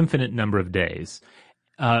 infinite number of days.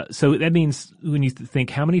 So that means when you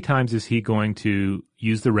think, how many times is he going to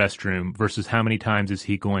use the restroom versus how many times is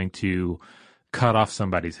he going to cut off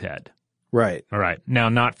somebody's head? Right. All right. Now,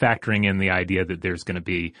 not factoring in the idea that there's going to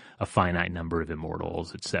be a finite number of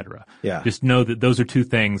immortals, et cetera. Yeah. Just know that those are two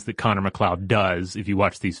things that Connor McLeod does if you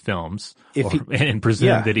watch these films and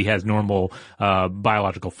presume that he has normal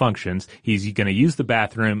biological functions. He's going to use the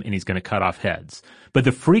bathroom and he's going to cut off heads. But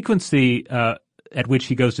the frequency at which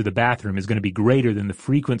he goes to the bathroom is going to be greater than the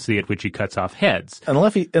frequency at which he cuts off heads.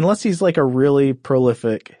 Unless he's like a really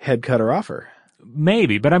prolific head cutter offer.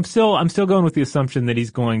 Maybe, but I'm still going with the assumption that he's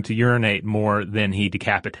going to urinate more than he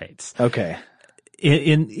decapitates. Okay.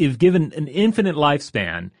 If given an infinite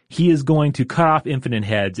lifespan, he is going to cut off infinite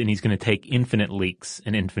heads and he's going to take infinite leaks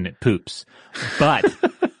and infinite poops. But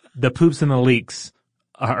the poops and the leaks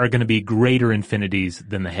are going to be greater infinities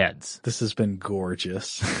than the heads. This has been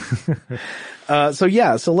gorgeous.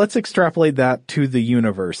 So let's extrapolate that to the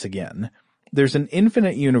universe again. There's an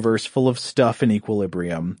infinite universe full of stuff in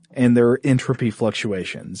equilibrium, and there are entropy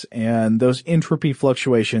fluctuations. And those entropy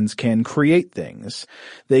fluctuations can create things.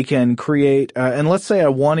 They can create, and let's say I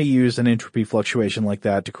want to use an entropy fluctuation like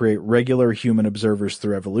that to create regular human observers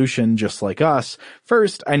through evolution, just like us.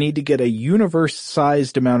 First, I need to get a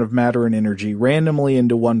universe-sized amount of matter and energy randomly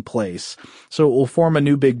into one place. So it will form a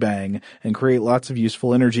new Big Bang and create lots of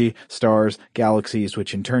useful energy, stars, galaxies,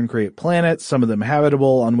 which in turn create planets, some of them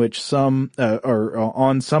habitable,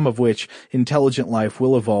 on some of which intelligent life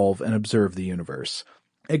will evolve and observe the universe.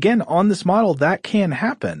 Again, on this model, that can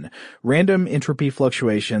happen. Random entropy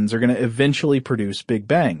fluctuations are going to eventually produce Big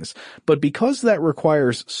Bangs. But because that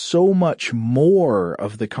requires so much more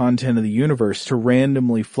of the content of the universe to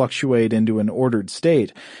randomly fluctuate into an ordered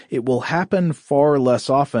state, it will happen far less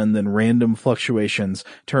often than random fluctuations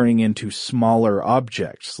turning into smaller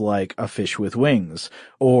objects like a fish with wings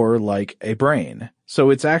or like a brain. So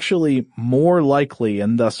it's actually more likely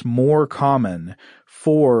and thus more common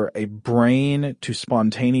for a brain to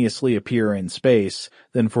spontaneously appear in space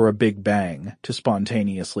than for a Big Bang to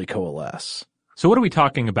spontaneously coalesce. So what are we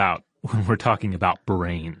talking about when we're talking about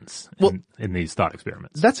brains in these thought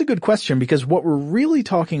experiments? That's a good question, because what we're really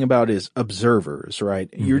talking about is observers, right?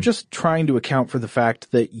 Mm-hmm. You're just trying to account for the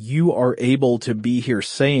fact that you are able to be here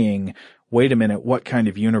saying, wait a minute, what kind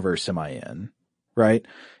of universe am I in, right?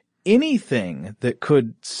 Anything that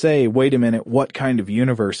could say, wait a minute, what kind of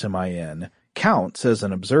universe am I in, counts as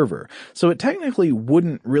an observer. So it technically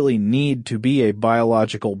wouldn't really need to be a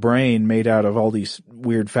biological brain made out of all these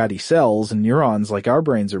weird fatty cells and neurons like our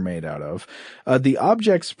brains are made out of. The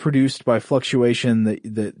objects produced by fluctuation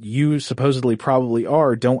that you supposedly probably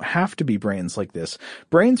are don't have to be brains like this.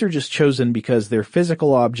 Brains are just chosen because they're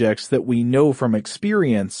physical objects that we know from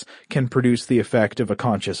experience can produce the effect of a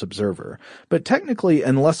conscious observer. But technically,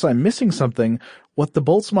 unless I'm missing something, what the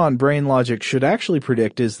Boltzmann brain logic should actually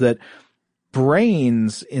predict is that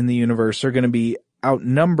brains in the universe are going to be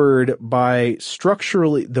outnumbered by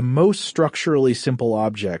the most structurally simple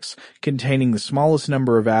objects containing the smallest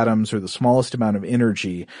number of atoms or the smallest amount of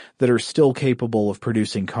energy that are still capable of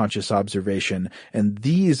producing conscious observation. And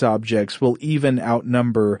these objects will even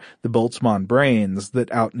outnumber the Boltzmann brains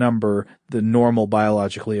that outnumber the normal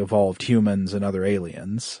biologically evolved humans and other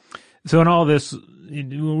aliens. So in all this,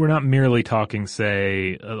 we're not merely talking,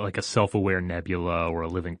 say, like a self-aware nebula or a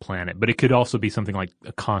living planet, but it could also be something like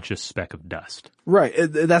a conscious speck of dust. Right.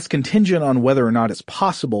 That's contingent on whether or not it's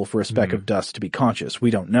possible for a speck of dust to be conscious. We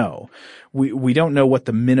don't know. We don't know what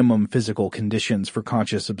the minimum physical conditions for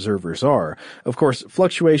conscious observers are. Of course,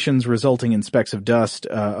 fluctuations resulting in specks of dust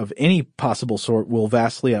of any possible sort will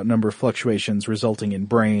vastly outnumber fluctuations resulting in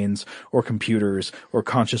brains or computers or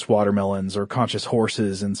conscious watermelons or conscious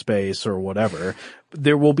horses in space or whatever.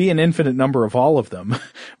 There will be an infinite number of all of them,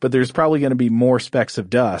 but there's probably going to be more specks of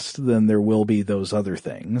dust than there will be those other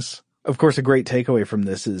things. Of course, a great takeaway from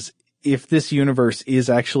this is if this universe is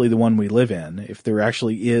actually the one we live in, if there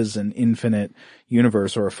actually is an infinite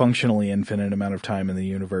universe or a functionally infinite amount of time in the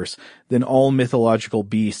universe, then all mythological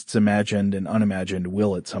beasts, imagined and unimagined,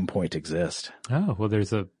 will at some point exist. Oh, well,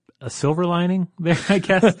 there's a silver lining there, I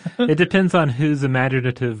guess. It depends on whose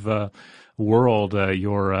imaginative world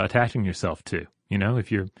you're attaching yourself to. You know,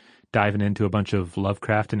 if you're diving into a bunch of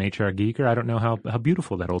Lovecraft and H.R. Giger, I don't know how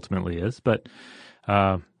beautiful that ultimately is, but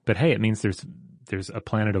hey, it means there's a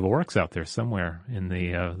planet of orcs out there somewhere in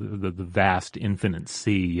the vast infinite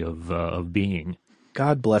sea of being.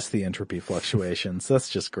 God bless the entropy fluctuations. That's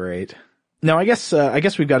just great. Now, I guess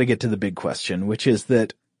we've got to get to the big question, which is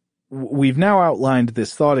that we've now outlined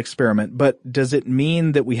this thought experiment, but does it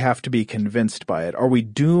mean that we have to be convinced by it? Are we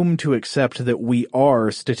doomed to accept that we are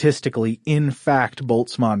statistically, in fact,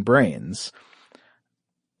 Boltzmann brains?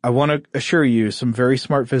 I want to assure you, some very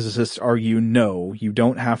smart physicists argue no, you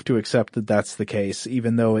don't have to accept that that's the case,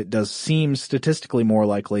 even though it does seem statistically more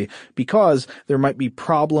likely, because there might be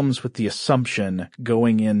problems with the assumption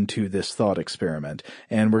going into this thought experiment,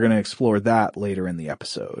 and we're going to explore that later in the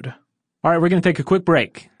episode. All right, we're going to take a quick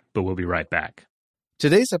break, but we'll be right back.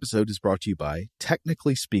 Today's episode is brought to you by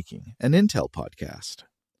Technically Speaking, an Intel podcast.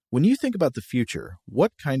 When you think about the future,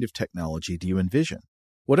 what kind of technology do you envision?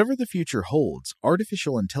 Whatever the future holds,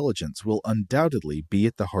 artificial intelligence will undoubtedly be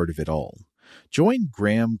at the heart of it all. Join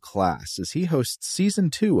Graham Class as he hosts Season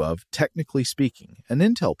 2 of Technically Speaking, an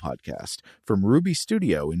Intel podcast from Ruby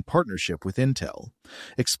Studio in partnership with Intel.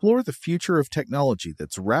 Explore the future of technology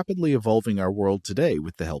that's rapidly evolving our world today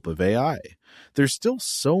with the help of AI. There's still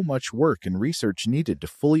so much work and research needed to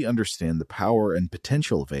fully understand the power and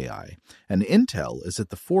potential of AI, and Intel is at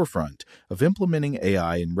the forefront of implementing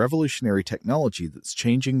AI in revolutionary technology that's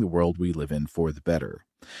changing the world we live in for the better.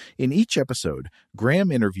 In each episode,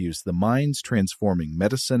 Graham interviews the minds transforming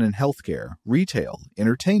medicine and healthcare, retail,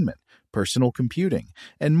 entertainment, personal computing,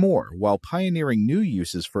 and more while pioneering new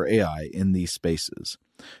uses for AI in these spaces.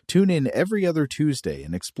 Tune in every other Tuesday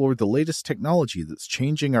and explore the latest technology that's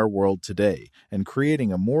changing our world today and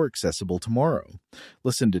creating a more accessible tomorrow.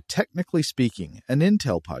 Listen to Technically Speaking, an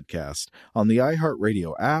Intel podcast on the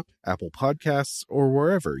iHeartRadio app, Apple Podcasts, or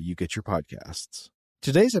wherever you get your podcasts.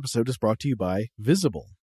 Today's episode is brought to you by Visible.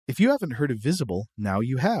 If you haven't heard of Visible, now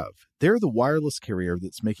you have. They're the wireless carrier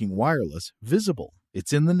that's making wireless visible.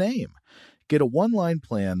 It's in the name. Get a one-line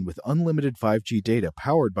plan with unlimited 5G data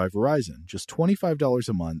powered by Verizon, just $25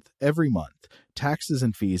 a month, every month, taxes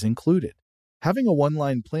and fees included. Having a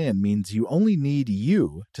one-line plan means you only need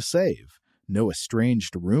you to save. No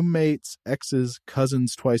estranged roommates, exes,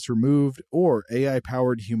 cousins twice removed, or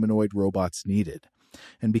AI-powered humanoid robots needed.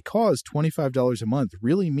 And because $25 a month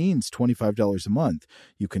really means $25 a month,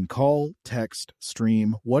 you can call, text,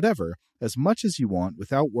 stream, whatever, as much as you want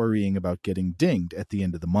without worrying about getting dinged at the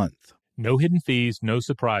end of the month. No hidden fees, no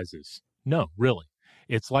surprises. No, really.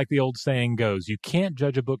 It's like the old saying goes, you can't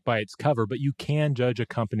judge a book by its cover, but you can judge a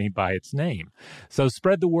company by its name. So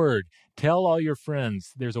spread the word. Tell all your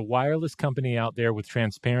friends there's a wireless company out there with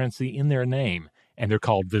transparency in their name, and they're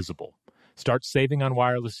called Visible. Start saving on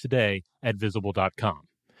wireless today at Visible.com.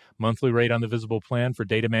 Monthly rate on the Visible plan for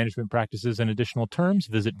data management practices and additional terms,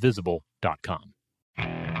 visit Visible.com.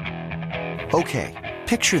 Okay,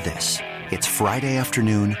 picture this. It's Friday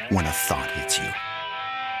afternoon when a thought hits you.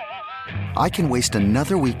 I can waste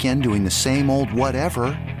another weekend doing the same old whatever,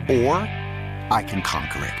 or I can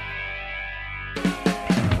conquer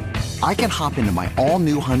it. I can hop into my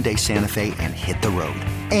all-new Hyundai Santa Fe and hit the road.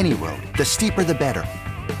 Any road. The steeper, the better.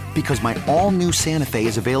 Because my all-new Santa Fe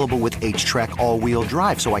is available with H-Track all-wheel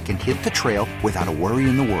drive, so I can hit the trail without a worry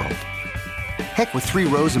in the world. Heck, with 3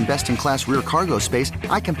 rows and best-in-class rear cargo space,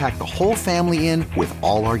 I can pack the whole family in with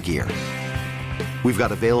all our gear. We've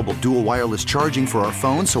got available dual wireless charging for our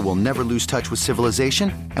phones, so we'll never lose touch with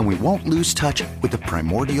civilization, and we won't lose touch with the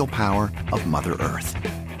primordial power of Mother Earth.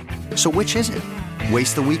 So which is it?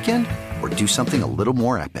 Waste the weekend or do something a little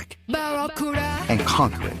more epic? And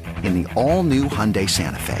conquer it in the all-new Hyundai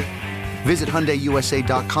Santa Fe. Visit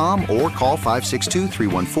HyundaiUSA.com or call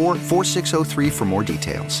 562-314-4603 for more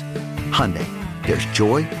details. Hyundai, there's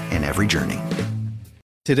joy in every journey.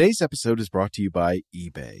 Today's episode is brought to you by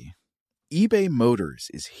eBay. eBay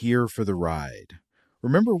Motors is here for the ride.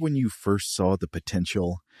 Remember when you first saw the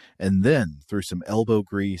potential? And then, through some elbow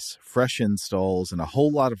grease, fresh installs, and a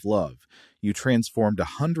whole lot of love, you transformed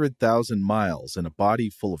 100,000 miles and a body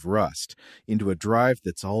full of rust into a drive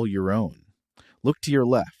that's all your own. Look to your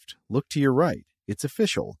left. Look to your right. It's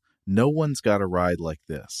official. No one's got a ride like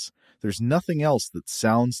this. There's nothing else that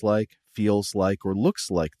sounds like, feels like, or looks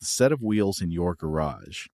like the set of wheels in your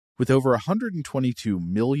garage. With over 122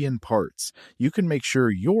 million parts, you can make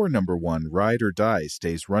sure your number one ride or die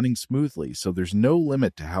stays running smoothly, so there's no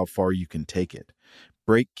limit to how far you can take it.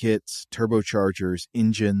 Brake kits, turbochargers,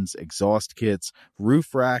 engines, exhaust kits,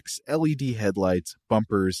 roof racks, LED headlights,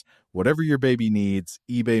 bumpers, whatever your baby needs,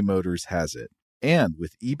 eBay Motors has it. And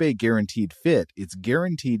with eBay Guaranteed Fit, it's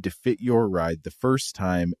guaranteed to fit your ride the first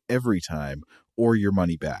time, every time, or your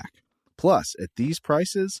money back. Plus, at these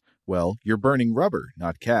prices, well, you're burning rubber,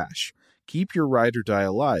 not cash. Keep your ride or die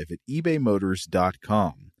alive at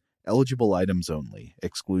ebaymotors.com. Eligible items only.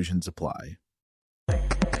 Exclusions apply.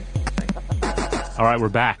 All right, we're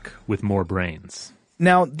back with more brains.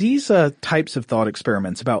 Now, these types of thought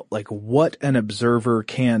experiments about like what an observer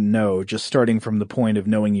can know, just starting from the point of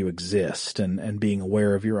knowing you exist and being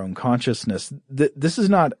aware of your own consciousness, this is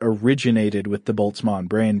not originated with the Boltzmann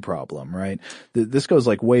brain problem, right? This goes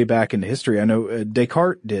like way back into history. I know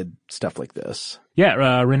Descartes did stuff like this. Yeah,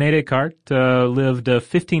 René Descartes lived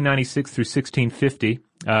 1596 through 1650.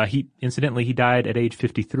 He died at age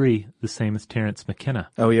 53, the same as Terence McKenna.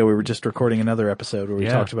 Oh yeah, we were just recording another episode where we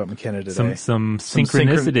talked about McKenna today. Some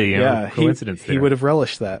synchronicity, coincidence there. He would have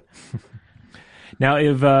relished that. Now,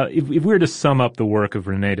 if we were to sum up the work of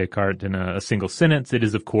René Descartes in a single sentence, it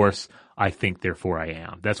is, of course, I think, therefore I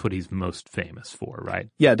am. That's what he's most famous for, right?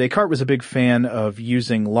 Yeah, Descartes was a big fan of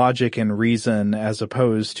using logic and reason as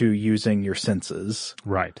opposed to using your senses.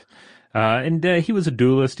 Right. And he was a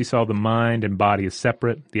dualist. He saw the mind and body as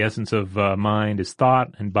separate. The essence of mind is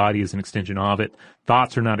thought, and body is an extension of it.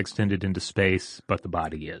 Thoughts are not extended into space, but the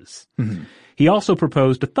body is. Mm-hmm. He also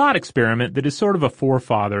proposed a thought experiment that is sort of a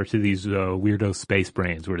forefather to these weirdo space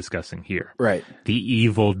brains we're discussing here. Right. The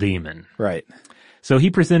evil demon. Right. So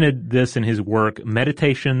he presented this in his work,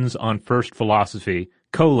 Meditations on First Philosophy,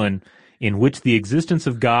 in which the existence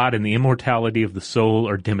of God and the immortality of the soul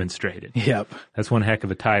are demonstrated. Yep. That's one heck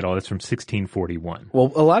of a title. That's from 1641.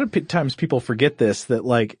 Well, a lot of times people forget this, that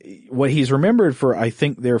like what he's remembered for, I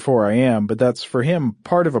think, therefore I am, but that's for him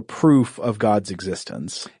part of a proof of God's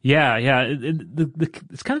existence. Yeah.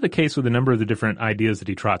 It's kind of the case with a number of the different ideas that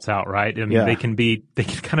he trots out, right? I mean, they can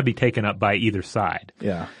kind of be taken up by either side.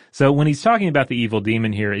 Yeah. So when he's talking about the evil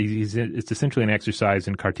demon here, it's essentially an exercise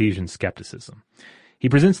in Cartesian skepticism. He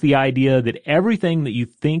presents the idea that everything that you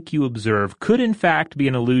think you observe could in fact be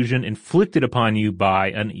an illusion inflicted upon you by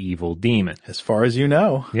an evil demon. As far as you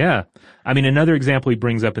know. Yeah. I mean, another example he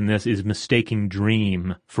brings up in this is mistaking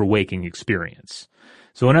dream for waking experience.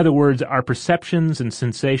 So in other words, our perceptions and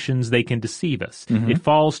sensations, they can deceive us. Mm-hmm. It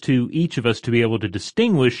falls to each of us to be able to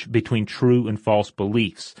distinguish between true and false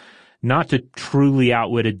beliefs. Not to truly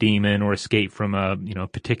outwit a demon or escape from a,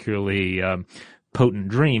 particularly potent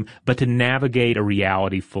dream, but to navigate a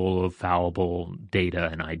reality full of fallible data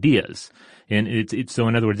and ideas. And so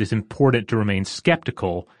in other words, it's important to remain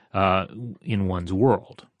skeptical in one's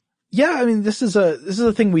world. Yeah, I mean, this is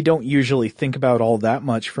a thing we don't usually think about all that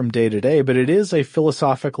much from day to day, but it is a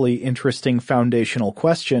philosophically interesting foundational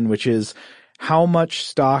question, which is, how much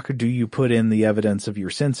stock do you put in the evidence of your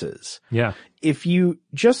senses? Yeah. If you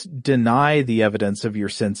just deny the evidence of your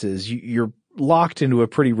senses, you're locked into a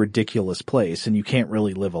pretty ridiculous place and you can't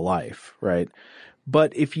really live a life, right?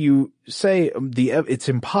 But if you say it's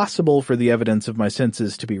impossible for the evidence of my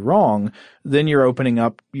senses to be wrong, then you're opening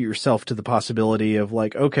up yourself to the possibility of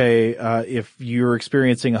like, okay, if you're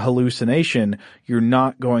experiencing a hallucination, you're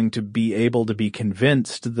not going to be able to be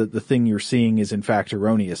convinced that the thing you're seeing is in fact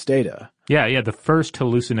erroneous data. Yeah. The first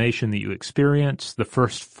hallucination that you experience, the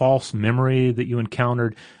first false memory that you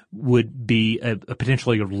encountered would be a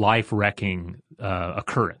potentially life-wrecking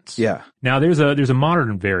occurrence. Yeah. Now there's a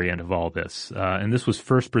modern variant of all this, and this was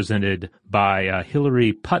first presented by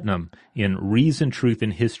Hilary Putnam in Reason, Truth,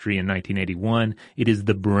 and History in 1981. It is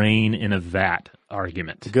the brain in a vat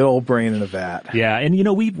argument. Good old brain in a vat. Yeah, and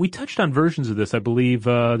we touched on versions of this. I believe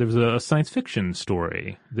there was a science fiction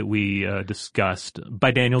story that we discussed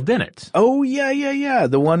by Daniel Dennett. Oh yeah.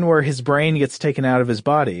 The one where his brain gets taken out of his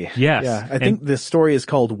body. Yes. Yeah. I think this story is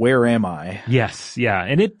called Where Am I? Yes, yeah.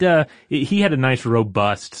 And he had a nice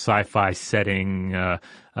robust sci-fi setting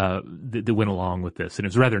that went along with this, and it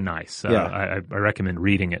was rather nice. I recommend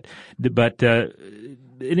reading it. But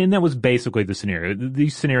and that was basically the scenario.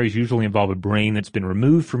 These scenarios usually involve a brain that's been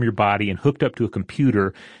removed from your body and hooked up to a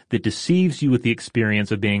computer that deceives you with the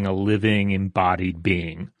experience of being a living, embodied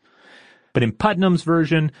being. But in Putnam's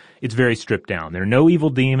version, it's very stripped down. There are no evil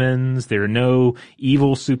demons. There are no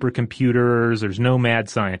evil supercomputers. There's no mad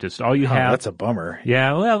scientists. All you have... That's a bummer.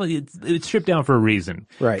 Yeah, well, it's stripped down for a reason.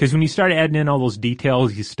 Right. Because when you start adding in all those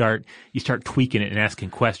details, you start tweaking it and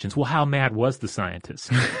asking questions. Well, how mad was the scientist?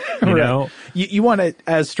 You know? You want it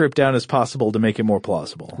as stripped down as possible to make it more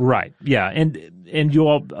plausible. Right. Yeah. And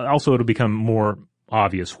it'll become more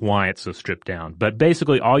obvious why it's so stripped down. But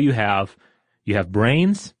basically all you have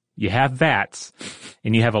brains, you have vats,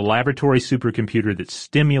 and you have a laboratory supercomputer that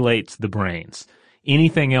stimulates the brains.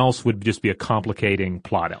 Anything else would just be a complicating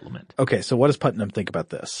plot element. Okay, so what does Putnam think about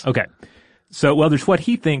this? Okay. So, well, there's what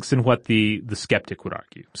he thinks and what the skeptic would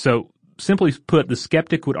argue. So simply put, the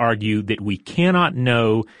skeptic would argue that we cannot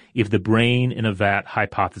know if the brain in a vat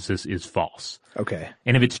hypothesis is false. Okay.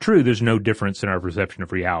 And if it's true, there's no difference in our perception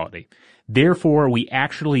of reality. Therefore, we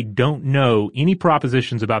actually don't know any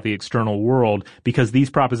propositions about the external world because these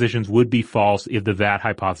propositions would be false if the vat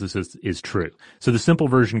hypothesis is true. So the simple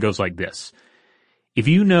version goes like this. If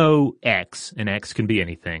you know X, and X can be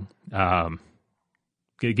anything,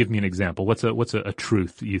 give me an example. What's a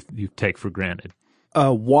truth you take for granted?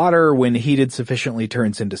 Water, when heated sufficiently,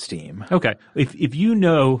 turns into steam. Okay. If you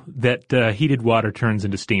know that heated water turns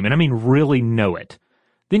into steam, and I mean really know it,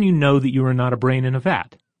 then you know that you are not a brain in a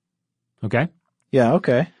vat. Okay? Yeah,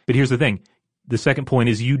 okay. But here's the thing. The second point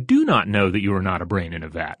is you do not know that you are not a brain in a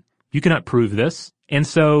vat. You cannot prove this. And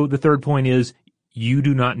so the third point is you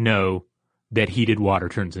do not know that heated water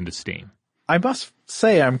turns into steam. I must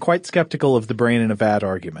say I'm quite skeptical of the brain in a vat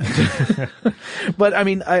argument. But I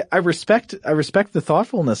mean, I respect the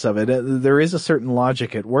thoughtfulness of it. There is a certain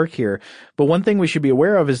logic at work here. But one thing we should be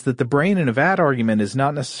aware of is that the brain in a vat argument is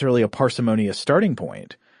not necessarily a parsimonious starting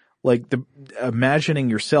point. Like imagining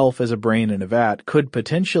yourself as a brain in a vat could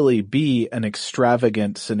potentially be an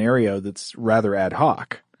extravagant scenario that's rather ad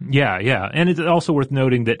hoc. Yeah. And it's also worth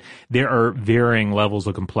noting that there are varying levels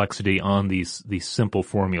of complexity on these simple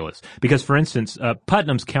formulas. Because, for instance,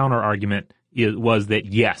 Putnam's counter-argument was that,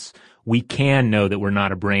 yes, we can know that we're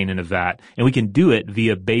not a brain in a vat, and we can do it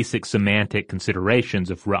via basic semantic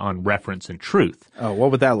considerations on reference and truth. Oh, what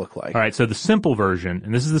would that look like? All right, so the simple version,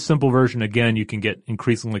 and this is the simple version, again, you can get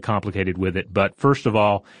increasingly complicated with it, but first of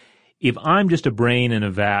all, if I'm just a brain in a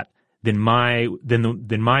vat, then my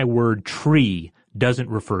word tree doesn't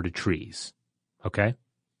refer to trees, okay?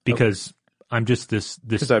 Because I'm just this.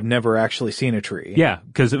 Because I've never actually seen a tree. Yeah,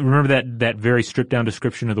 because remember that very stripped down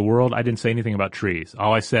description of the world? I didn't say anything about trees.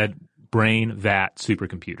 All I said, brain, vat,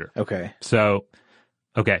 supercomputer. Okay. So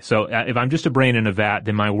if I'm just a brain in a vat,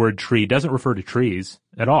 then my word tree doesn't refer to trees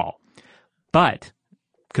at all. But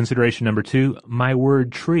consideration number 2, my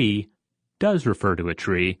word tree does refer to a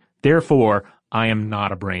tree. Therefore, I am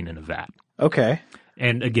not a brain in a vat. Okay.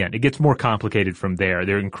 And again, it gets more complicated from there.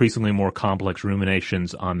 There are increasingly more complex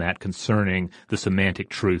ruminations on that concerning the semantic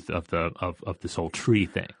truth of this whole tree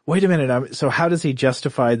thing. Wait a minute. So how does he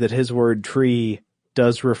justify that his word tree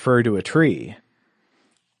does refer to a tree?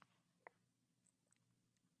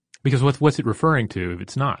 Because what's it referring to if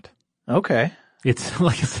it's not? Okay. It's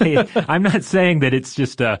like I say, I'm not saying that it's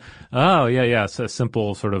just it's a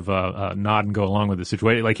simple sort of nod and go along with the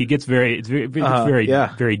situation. Like it gets very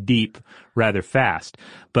deep rather fast.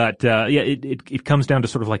 But it comes down to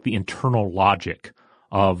sort of like the internal logic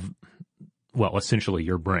of, well, essentially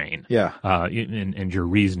your brain. Yeah. And your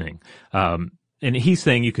reasoning. And he's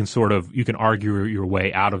saying you can argue your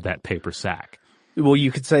way out of that paper sack. Well,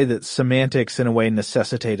 you could say that semantics in a way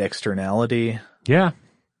necessitate externality. Yeah.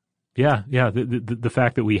 Yeah. The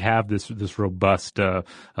fact that we have this robust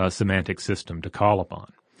semantic system to call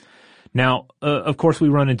upon. Now, of course, we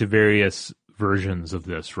run into various versions of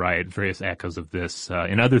this, right? Various echoes of this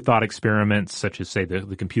in other thought experiments, such as, say,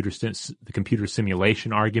 the computer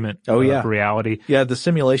simulation argument for reality. Yeah, the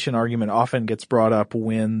simulation argument often gets brought up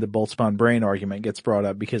when the Boltzmann brain argument gets brought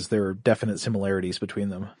up because there are definite similarities between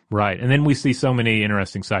them. Right, and then we see so many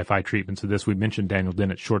interesting sci-fi treatments of this. We mentioned Daniel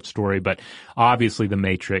Dennett's short story, but obviously The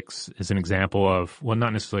Matrix is an example of, well,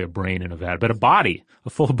 not necessarily a brain in a vat, but a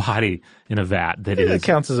full body in a vat that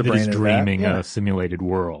counts as a brain in a vat. Dreaming a simulated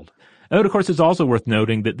world. And of course, it's also worth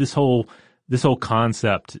noting that this whole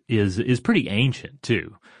concept is pretty ancient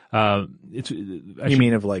too. You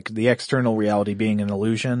mean of like the external reality being an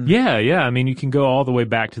illusion? Yeah. I mean, you can go all the way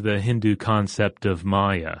back to the Hindu concept of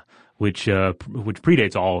Maya, which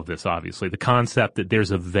predates all of this, obviously. The concept that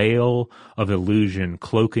there's a veil of illusion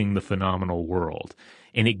cloaking the phenomenal world,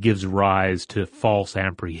 and it gives rise to false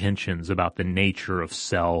apprehensions about the nature of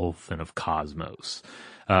self and of cosmos.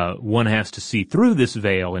 One has to see through this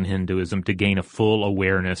veil in Hinduism to gain a full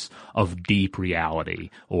awareness of deep reality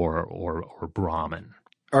or Brahman.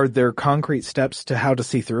 Are there concrete steps to how to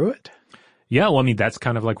see through it? Yeah, well, I mean, that's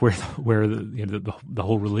kind of like where the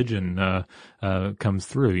whole religion comes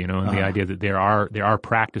through, and the idea that there are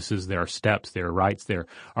practices, there are steps, there are rites, there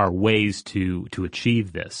are ways to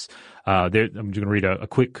achieve this. I'm just going to read a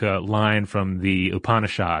quick line from the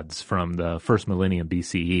Upanishads from the first millennium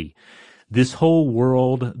BCE. This whole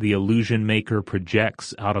world the illusion maker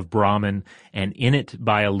projects out of Brahman, and in it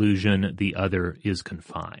by illusion the other is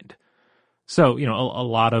confined. So, a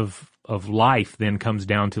lot of life then comes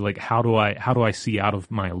down to like, how do I see out of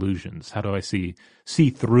my illusions? How do I see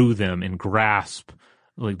through them and grasp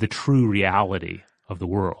like the true reality of the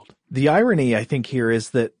world? The irony, I think, here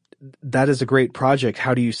is that that is a great project.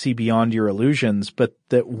 How do you see beyond your illusions? But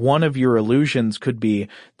that one of your illusions could be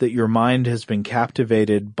that your mind has been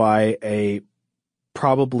captivated by a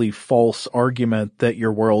probably false argument that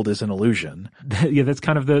your world is an illusion. Yeah, that's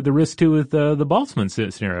kind of the risk too with the Boltzmann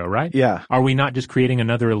scenario, right? Yeah. Are we not just creating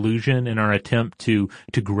another illusion in our attempt to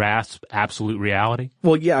grasp absolute reality?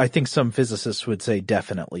 Well, yeah, I think some physicists would say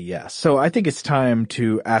definitely yes. So I think it's time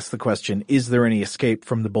to ask the question, is there any escape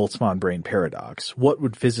from the Boltzmann brain paradox? What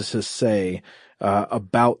would physicists say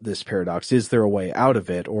about this paradox? Is there a way out of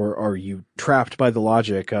it, or are you trapped by the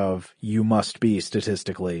logic of you must be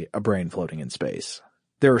statistically a brain floating in space?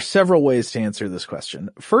 There are several ways to answer this question.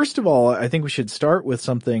 First of all, I think we should start with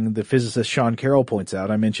something the physicist Sean Carroll points out.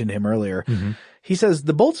 I mentioned him earlier. Mm-hmm. He says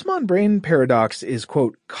the Boltzmann brain paradox is,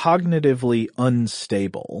 quote, cognitively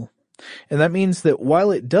unstable. And that means that while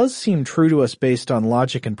it does seem true to us based on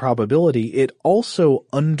logic and probability, it also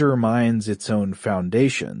undermines its own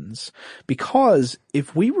foundations. Because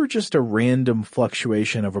if we were just a random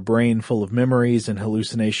fluctuation of a brain full of memories and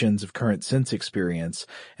hallucinations of current sense experience,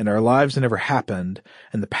 and our lives never happened,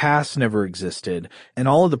 and the past never existed, and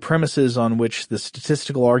all of the premises on which the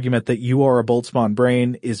statistical argument that you are a Boltzmann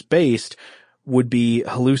brain is based would be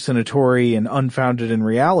hallucinatory and unfounded in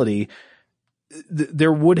reality,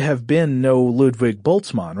 there would have been no Ludwig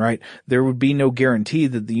Boltzmann, right? There would be no guarantee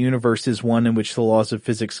that the universe is one in which the laws of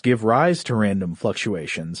physics give rise to random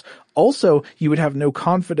fluctuations. Also, you would have no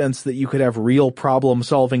confidence that you could have real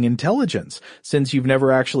problem-solving intelligence, since you've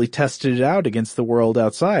never actually tested it out against the world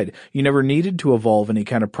outside. You never needed to evolve any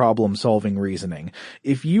kind of problem-solving reasoning.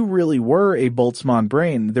 If you really were a Boltzmann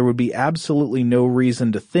brain, there would be absolutely no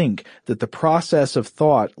reason to think that the process of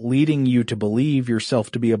thought leading you to believe yourself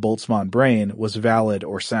to be a Boltzmann brain was valid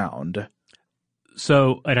or sound.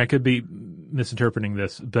 So, and I could be misinterpreting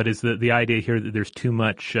this, but is the idea here that there's too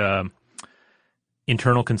much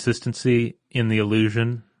internal consistency in the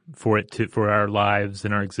illusion for our lives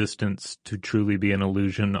and our existence to truly be an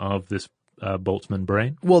illusion of this Boltzmann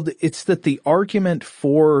brain? Well, it's that the argument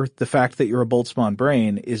for the fact that you're a Boltzmann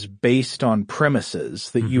brain is based on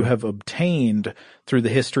premises that you have obtained through the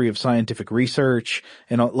history of scientific research.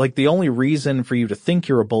 And like the only reason for you to think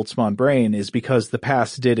you're a Boltzmann brain is because the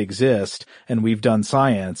past did exist and we've done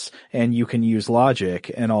science and you can use logic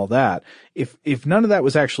and all that. If none of that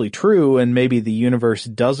was actually true and maybe the universe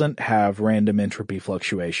doesn't have random entropy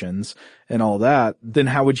fluctuations and all that, then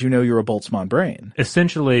how would you know you're a Boltzmann brain?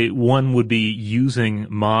 Essentially, one would be using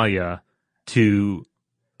Maya to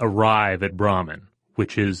arrive at Brahman,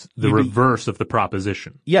 which is the reverse of the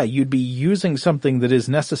proposition. Yeah, you'd be using something that is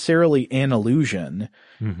necessarily an illusion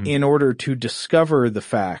in order to discover the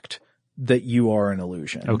fact that you are an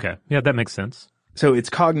illusion. Okay. Yeah, that makes sense. So it's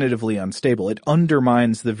cognitively unstable. It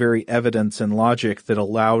undermines the very evidence and logic that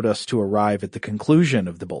allowed us to arrive at the conclusion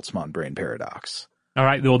of the Boltzmann brain paradox. All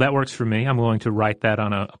right. Well, that works for me. I'm going to write that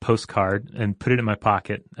on a postcard and put it in my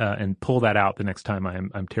pocket and pull that out the next time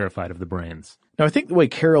I'm terrified of the brains. Now, I think the way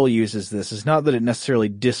Carroll uses this is not that it necessarily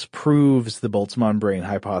disproves the Boltzmann brain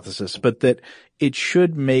hypothesis, but that it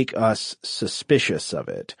should make us suspicious of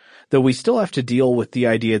it. Though we still have to deal with the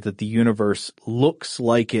idea that the universe looks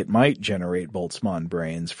like it might generate Boltzmann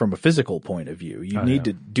brains from a physical point of view. You need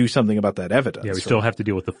to do something about that evidence. Yeah, we still have to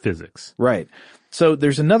deal with the physics. Right. So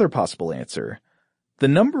there's another possible answer. The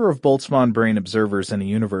number of Boltzmann brain observers in a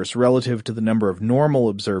universe relative to the number of normal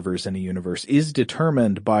observers in a universe is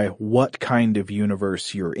determined by what kind of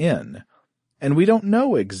universe you're in. And we don't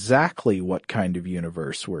know exactly what kind of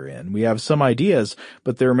universe we're in. We have some ideas,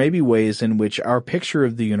 but there may be ways in which our picture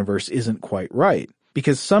of the universe isn't quite right.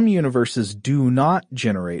 Because some universes do not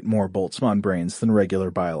generate more Boltzmann brains than regular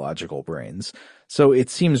biological brains. So it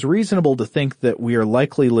seems reasonable to think that we are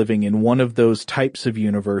likely living in one of those types of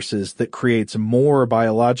universes that creates more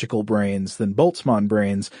biological brains than Boltzmann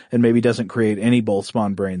brains and maybe doesn't create any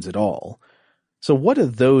Boltzmann brains at all. So what do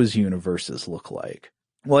those universes look like?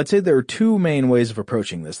 Well, I'd say there are two main ways of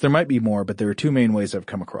approaching this. There might be more, but there are two main ways I've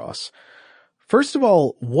come across. First of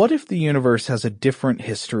all, what if the universe has a different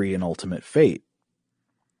history and ultimate fate?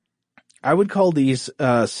 I would call these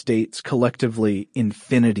states collectively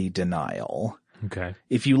infinity denial. Okay.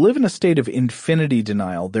 If you live in a state of infinity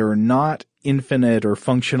denial, there are not infinite or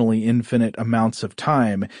functionally infinite amounts of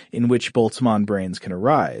time in which Boltzmann brains can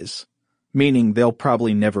arise, meaning they'll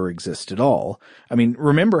probably never exist at all. I mean,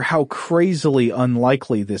 remember how crazily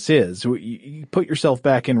unlikely this is. You put yourself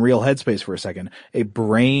back in real headspace for a second. A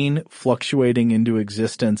brain fluctuating into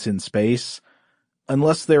existence in space,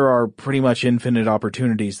 unless there are pretty much infinite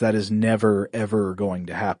opportunities, that is never, ever going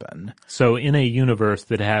to happen. So in a universe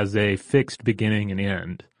that has a fixed beginning and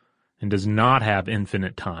end, and does not have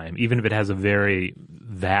infinite time, even if it has a very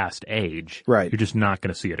vast age, right, you're just not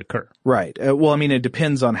going to see it occur. Right. Well, I mean, it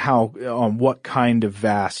depends on on what kind of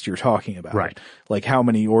vast you're talking about. Right. Like how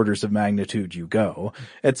many orders of magnitude you go.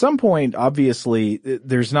 At some point, obviously,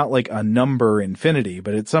 there's not like a number infinity,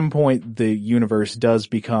 but at some point the universe does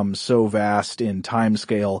become so vast in time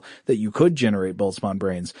scale that you could generate Boltzmann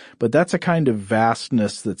brains, but that's a kind of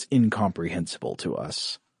vastness that's incomprehensible to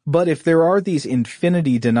us. But if there are these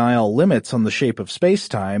infinity denial limits on the shape of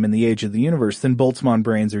space-time in the age of the universe, then Boltzmann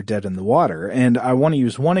brains are dead in the water. And I want to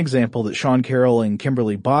use one example that Sean Carroll and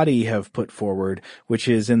Kimberly Body have put forward, which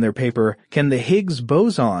is in their paper, Can the Higgs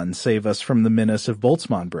Boson Save Us from the Menace of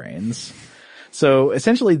Boltzmann Brains? So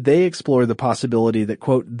essentially they explore the possibility that,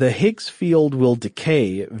 quote, the Higgs field will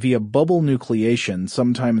decay via bubble nucleation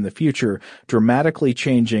sometime in the future, dramatically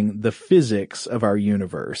changing the physics of our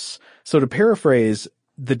universe. So to paraphrase,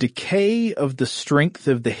 the decay of the strength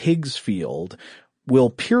of the Higgs field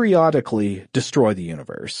will periodically destroy the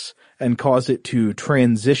universe and cause it to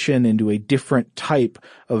transition into a different type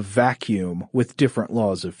of vacuum with different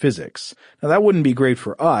laws of physics. Now that wouldn't be great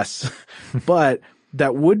for us, but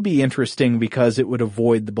that would be interesting because it would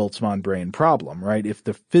avoid the Boltzmann brain problem, right? If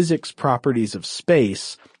the physics properties of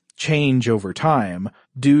space change over time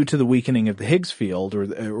due to the weakening of the Higgs field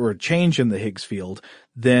or a change in the Higgs field,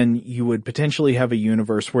 then you would potentially have a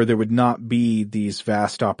universe where there would not be these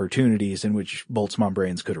vast opportunities in which Boltzmann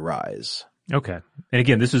brains could arise. Okay. And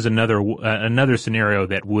again, this is another scenario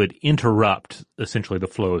that would interrupt essentially the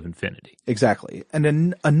flow of infinity. Exactly.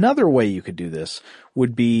 And another way you could do this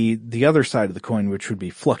would be the other side of the coin, which would be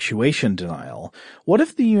fluctuation denial. What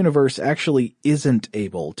if the universe actually isn't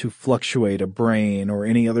able to fluctuate a brain or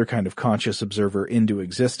any other kind of conscious observer into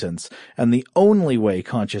existence, and the only way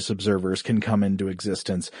conscious observers can come into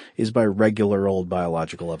existence is by regular old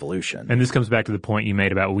biological evolution? And this comes back to the point you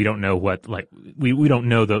made about we don't know what, like, we don't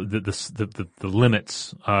know the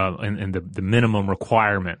limits and the minimum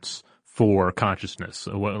requirements for consciousness.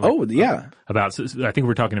 Yeah. I think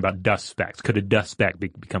we're talking about dust specks. Could a dust speck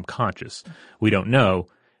become conscious? We don't know,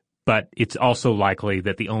 but it's also likely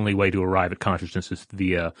that the only way to arrive at consciousness is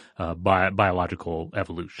via biological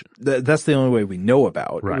evolution. That's the only way we know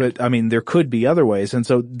about. Right. But, I mean, there could be other ways. And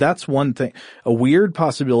so that's one thing. A weird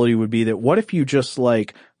possibility would be that what if you just,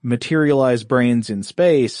 like, materialize brains in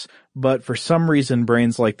space, but for some reason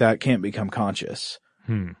brains like that can't become conscious?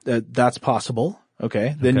 That's possible.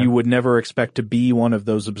 Okay. Then you would never expect to be one of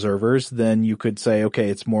those observers. Then you could say, okay,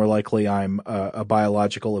 it's more likely I'm a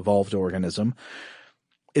biological evolved organism.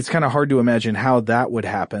 It's kind of hard to imagine how that would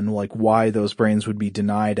happen, like why those brains would be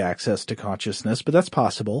denied access to consciousness, but that's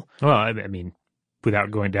possible. Well, I mean,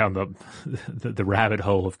 without going down the rabbit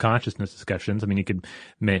hole of consciousness discussions, I mean, you could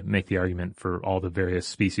make the argument for all the various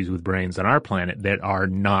species with brains on our planet that are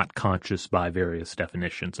not conscious by various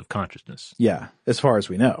definitions of consciousness. Yeah, as far as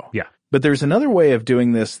we know. Yeah. But there's another way of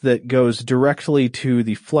doing this that goes directly to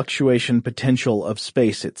the fluctuation potential of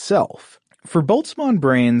space itself. For Boltzmann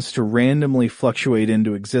brains to randomly fluctuate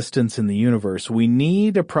into existence in the universe, we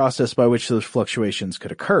need a process by which those fluctuations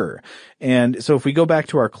could occur. And so if we go back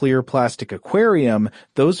to our clear plastic aquarium,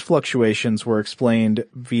 those fluctuations were explained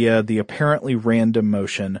via the apparently random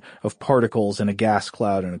motion of particles in a gas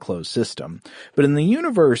cloud in a closed system. But in the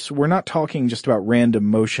universe, we're not talking just about random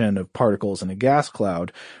motion of particles in a gas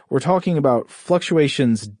cloud. We're talking about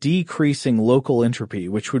fluctuations decreasing local entropy,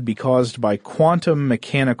 which would be caused by quantum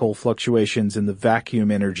mechanical fluctuations in the vacuum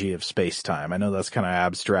energy of space-time. I know that's kind of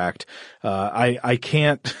abstract. I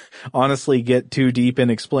can't honestly get too deep in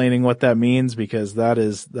explaining what that means because that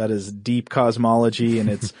is deep cosmology and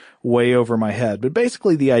it's way over my head. But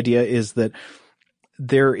basically the idea is that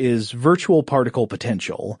there is virtual particle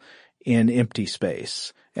potential in empty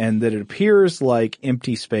space, and that it appears like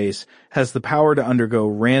empty space has the power to undergo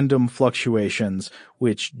random fluctuations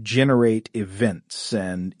which generate events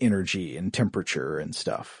and energy and temperature and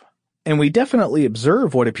stuff. And we definitely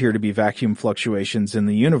observe what appear to be vacuum fluctuations in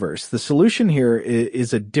the universe. The solution here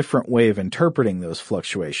is a different way of interpreting those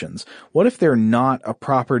fluctuations. What if they're not a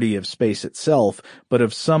property of space itself, but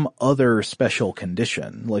of some other special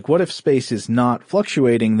condition? Like, what if space is not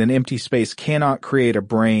fluctuating, then empty space cannot create a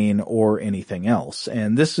brain or anything else?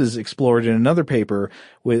 And this is explored in another paper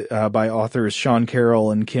by authors Sean Carroll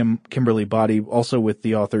and Kimberly Body, also with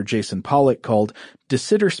the author Jason Pollock, called De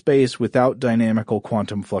Sitter Space Without Dynamical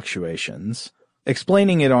Quantum Fluctuations.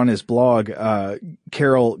 Explaining it on his blog,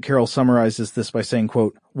 Carroll summarizes this by saying,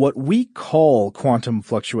 quote, What we call quantum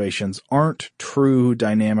fluctuations aren't true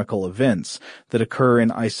dynamical events that occur in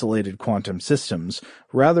isolated quantum systems.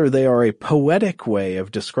 Rather, they are a poetic way of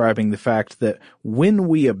describing the fact that when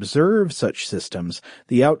we observe such systems,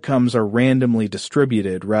 the outcomes are randomly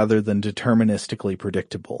distributed rather than deterministically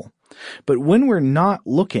predictable. But when we're not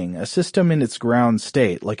looking, a system in its ground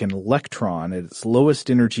state, like an electron at its lowest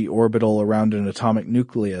energy orbital around an atomic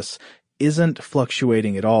nucleus, isn't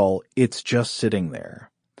fluctuating at all, it's just sitting there.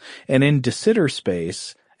 And in de Sitter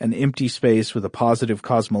space, an empty space with a positive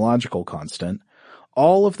cosmological constant,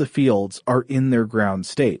 all of the fields are in their ground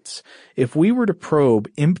states. If we were to probe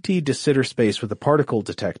empty de Sitter space with a particle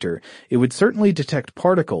detector, it would certainly detect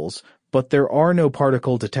particles, but there are no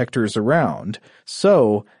particle detectors around.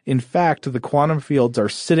 So, in fact, the quantum fields are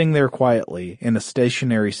sitting there quietly in a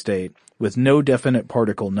stationary state with no definite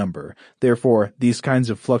particle number. Therefore, these kinds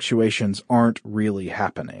of fluctuations aren't really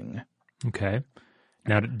happening. Okay.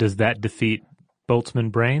 Now, does that defeat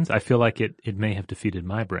Boltzmann brains? I feel like it may have defeated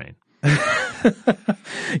my brain.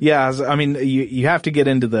 Yeah, I mean, you have to get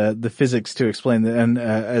into the physics to explain that. And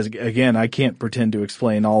again, I can't pretend to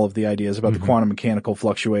explain all of the ideas about the quantum mechanical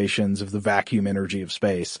fluctuations of the vacuum energy of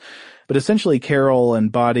space. But essentially, Carroll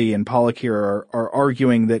and Boddy and Pollock here are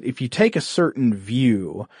arguing that if you take a certain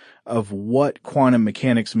view of what quantum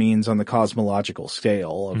mechanics means on the cosmological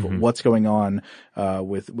scale of what's going on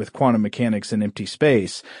with quantum mechanics in empty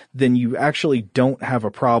space, then you actually don't have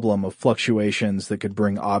a problem of fluctuations that could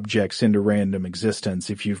bring objects into random existence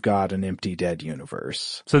if you've got an empty dead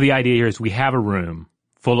universe. So the idea here is we have a room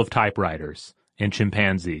full of typewriters and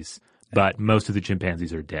chimpanzees, but most of the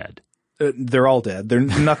chimpanzees are dead. They're all dead.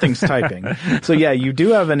 Nothing's typing. So yeah, you do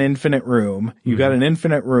have an infinite room. You've got an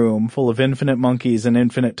infinite room full of infinite monkeys and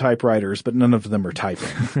infinite typewriters, but none of them are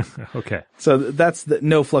typing. Okay. So that's the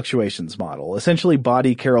no fluctuations model. Essentially,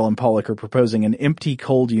 Boddy, Carroll, and Pollock are proposing an empty,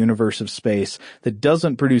 cold universe of space that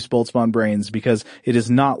doesn't produce Boltzmann brains because it is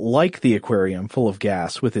not like the aquarium full of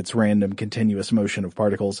gas with its random continuous motion of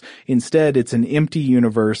particles. Instead, it's an empty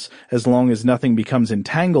universe as long as nothing becomes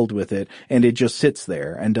entangled with it, and it just sits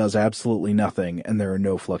there and does absolutely nothing, and there are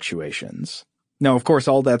no fluctuations. Now, of course,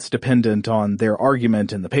 all that's dependent on their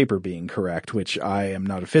argument in the paper being correct, which I am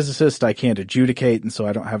not a physicist, I can't adjudicate, and so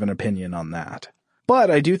I don't have an opinion on that.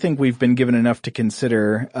 But I do think we've been given enough to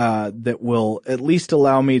consider that will at least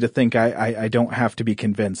allow me to think I don't have to be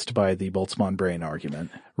convinced by the Boltzmann brain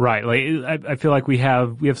argument. Right. Like I feel like we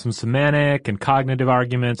have some semantic and cognitive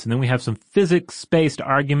arguments, and then we have some physics-based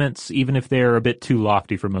arguments, even if they're a bit too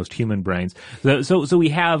lofty for most human brains. So we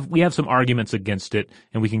have some arguments against it,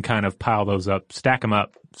 and we can kind of pile those up, stack them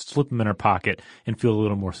up, slip them in our pocket, and feel a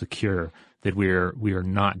little more secure that we are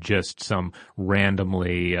not just some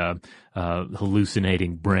randomly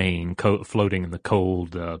hallucinating brain floating in the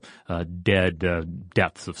cold, dead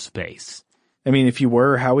depths of space. I mean, if you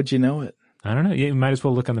were, how would you know it? I don't know. You might as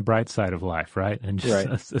well look on the bright side of life, right? And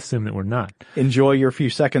just assume that we're not. Enjoy your few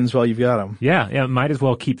seconds while you've got them. Yeah. Might as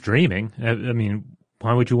well keep dreaming. I mean,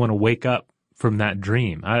 why would you want to wake up from that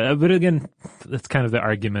dream? But again, that's kind of the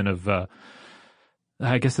argument of.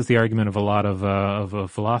 I guess that's the argument of a lot of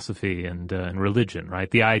philosophy and religion, right?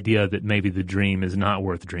 The idea that maybe the dream is not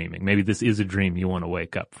worth dreaming. Maybe this is a dream you want to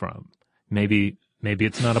wake up from. Maybe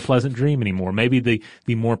it's not a pleasant dream anymore. Maybe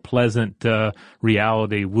the more pleasant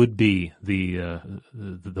reality would be the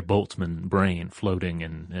Boltzmann brain floating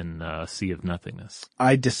in a sea of nothingness.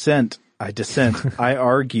 I dissent. I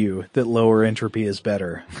argue that lower entropy is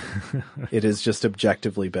better. It is just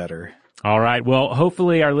objectively better. All right. Well,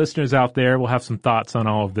 hopefully our listeners out there will have some thoughts on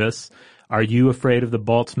all of this. Are you afraid of the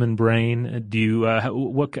Boltzmann brain? Do you,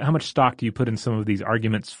 how much stock do you put in some of these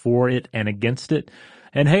arguments for it and against it?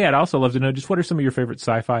 And hey, I'd also love to know just what are some of your favorite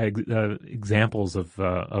sci-fi examples of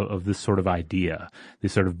this sort of idea,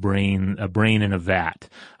 this sort of a brain in a vat,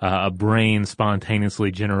 a brain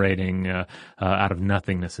spontaneously generating out of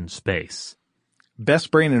nothingness in space.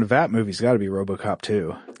 Best brain in a vat movie's got to be RoboCop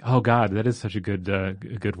 2. Oh God, that is such a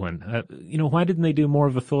good one. Why didn't they do more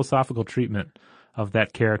of a philosophical treatment of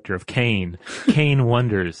that character of Kane? Kane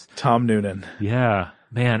Wonders. Tom Noonan. Yeah,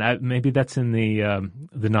 man. Maybe that's in the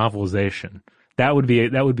novelization. That would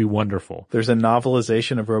be wonderful. There's a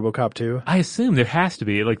novelization of RoboCop 2? I assume there has to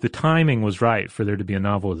be. Like the timing was right for there to be a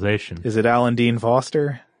novelization. Is it Alan Dean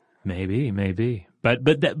Foster? Maybe. But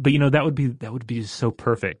that would be so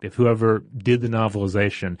perfect if whoever did the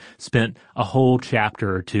novelization spent a whole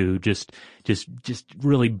chapter or two just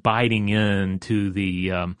really biting into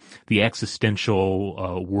the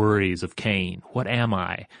existential worries of Kane. What am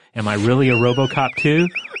I? Am I really a RoboCop 2,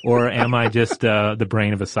 or am I just the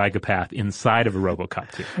brain of a psychopath inside of a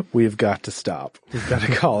RoboCop 2? We've got to stop. We've got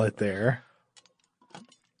to call it there.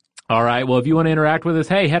 All right. Well, if you want to interact with us,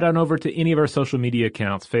 hey, head on over to any of our social media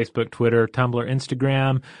accounts, Facebook, Twitter, Tumblr,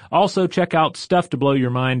 Instagram. Also, check out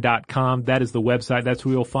stufftoblowyourmind.com. That is the website. That's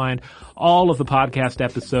where you'll find all of the podcast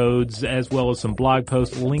episodes, as well as some blog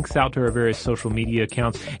posts, links out to our various social media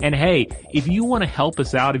accounts. And hey, if you want to help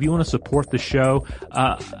us out, if you want to support the show,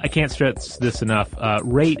 I can't stress this enough.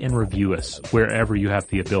 Rate and review us wherever you have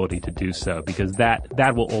the ability to do so, because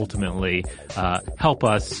that will ultimately help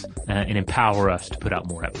us and empower us to put out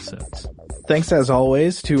more episodes. Thanks, as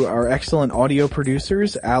always, to our excellent audio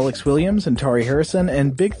producers, Alex Williams and Tari Harrison,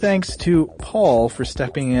 and big thanks to Paul for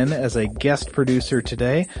stepping in as a guest producer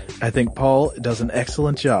today. I think Paul does an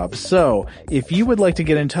excellent job. So, if you would like to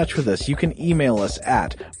get in touch with us, you can email us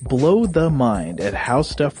at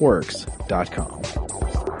blowthemind@howstuffworks.com.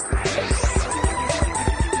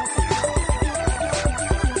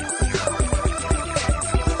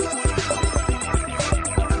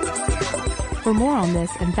 For more on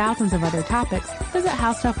this and thousands of other topics, visit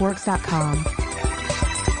howstuffworks.com.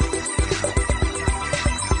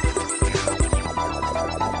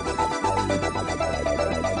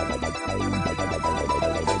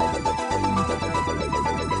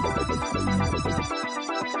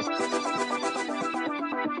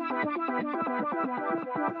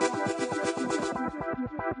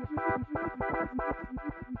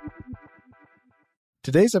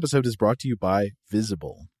 Today's episode is brought to you by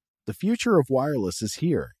Visible. The future of wireless is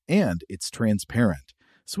here, and it's transparent.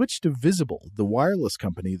 Switch to Visible, the wireless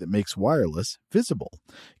company that makes wireless visible.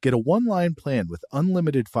 Get a one-line plan with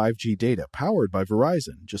unlimited 5G data powered by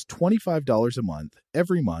Verizon, just $25 a month,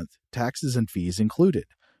 every month, taxes and fees included.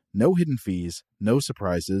 No hidden fees, no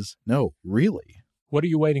surprises, no, really. What are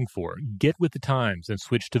you waiting for? Get with the times and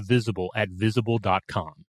switch to Visible at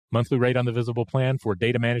Visible.com. Monthly rate on the Visible plan for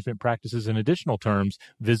data management practices and additional terms,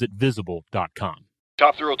 visit Visible.com.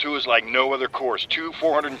 Top Thrill 2 is like no other course. 2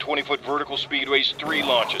 420-foot vertical speedways, 3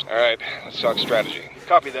 launches. All right, let's talk strategy.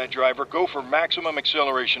 Copy that, driver. Go for maximum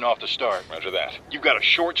acceleration off the start. Roger that. You've got a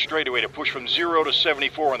short straightaway to push from 0 to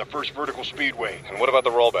 74 on the first vertical speedway. And what about the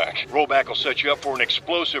rollback? Rollback will set you up for an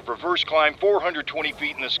explosive reverse climb 420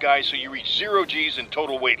 feet in the sky so you reach 0 G's in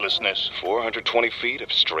total weightlessness. 420 feet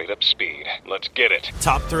of straight-up speed. Let's get it.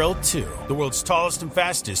 Top Thrill 2, the world's tallest and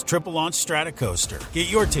fastest triple-launch stratocoaster. Get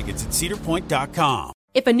your tickets at cedarpoint.com.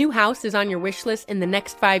 If a new house is on your wish list in the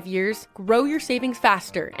next 5 years, grow your savings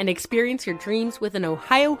faster and experience your dreams with an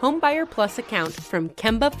Ohio Homebuyer Plus account from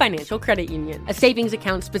Kemba Financial Credit Union. A savings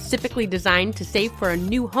account specifically designed to save for a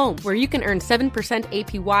new home, where you can earn 7%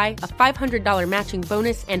 APY, a $500 matching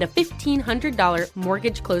bonus, and a $1,500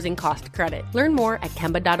 mortgage closing cost credit. Learn more at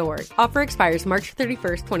Kemba.org. Offer expires March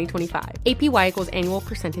 31st, 2025. APY equals annual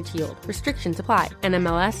percentage yield. Restrictions apply.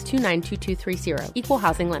 NMLS 292230. Equal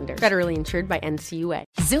housing lender. Federally insured by NCUA.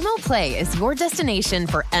 Xumo Play is your destination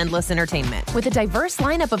for endless entertainment. With a diverse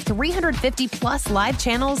lineup of 350 plus live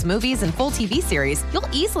channels, movies, and full TV series, you'll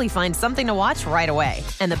easily find something to watch right away.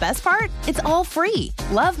 And the best part? It's all free.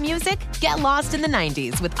 Love music? Get lost in the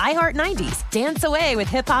 90s with iHeart 90s, dance away with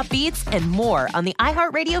hip-hop beats, and more on the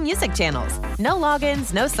iHeartRadio music channels. No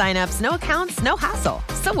logins, no signups, no accounts, no hassle.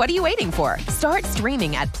 So what are you waiting for? Start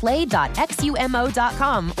streaming at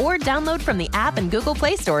play.xumo.com or download from the app and Google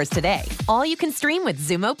Play stores today. All you can stream with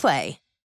Xumo Play.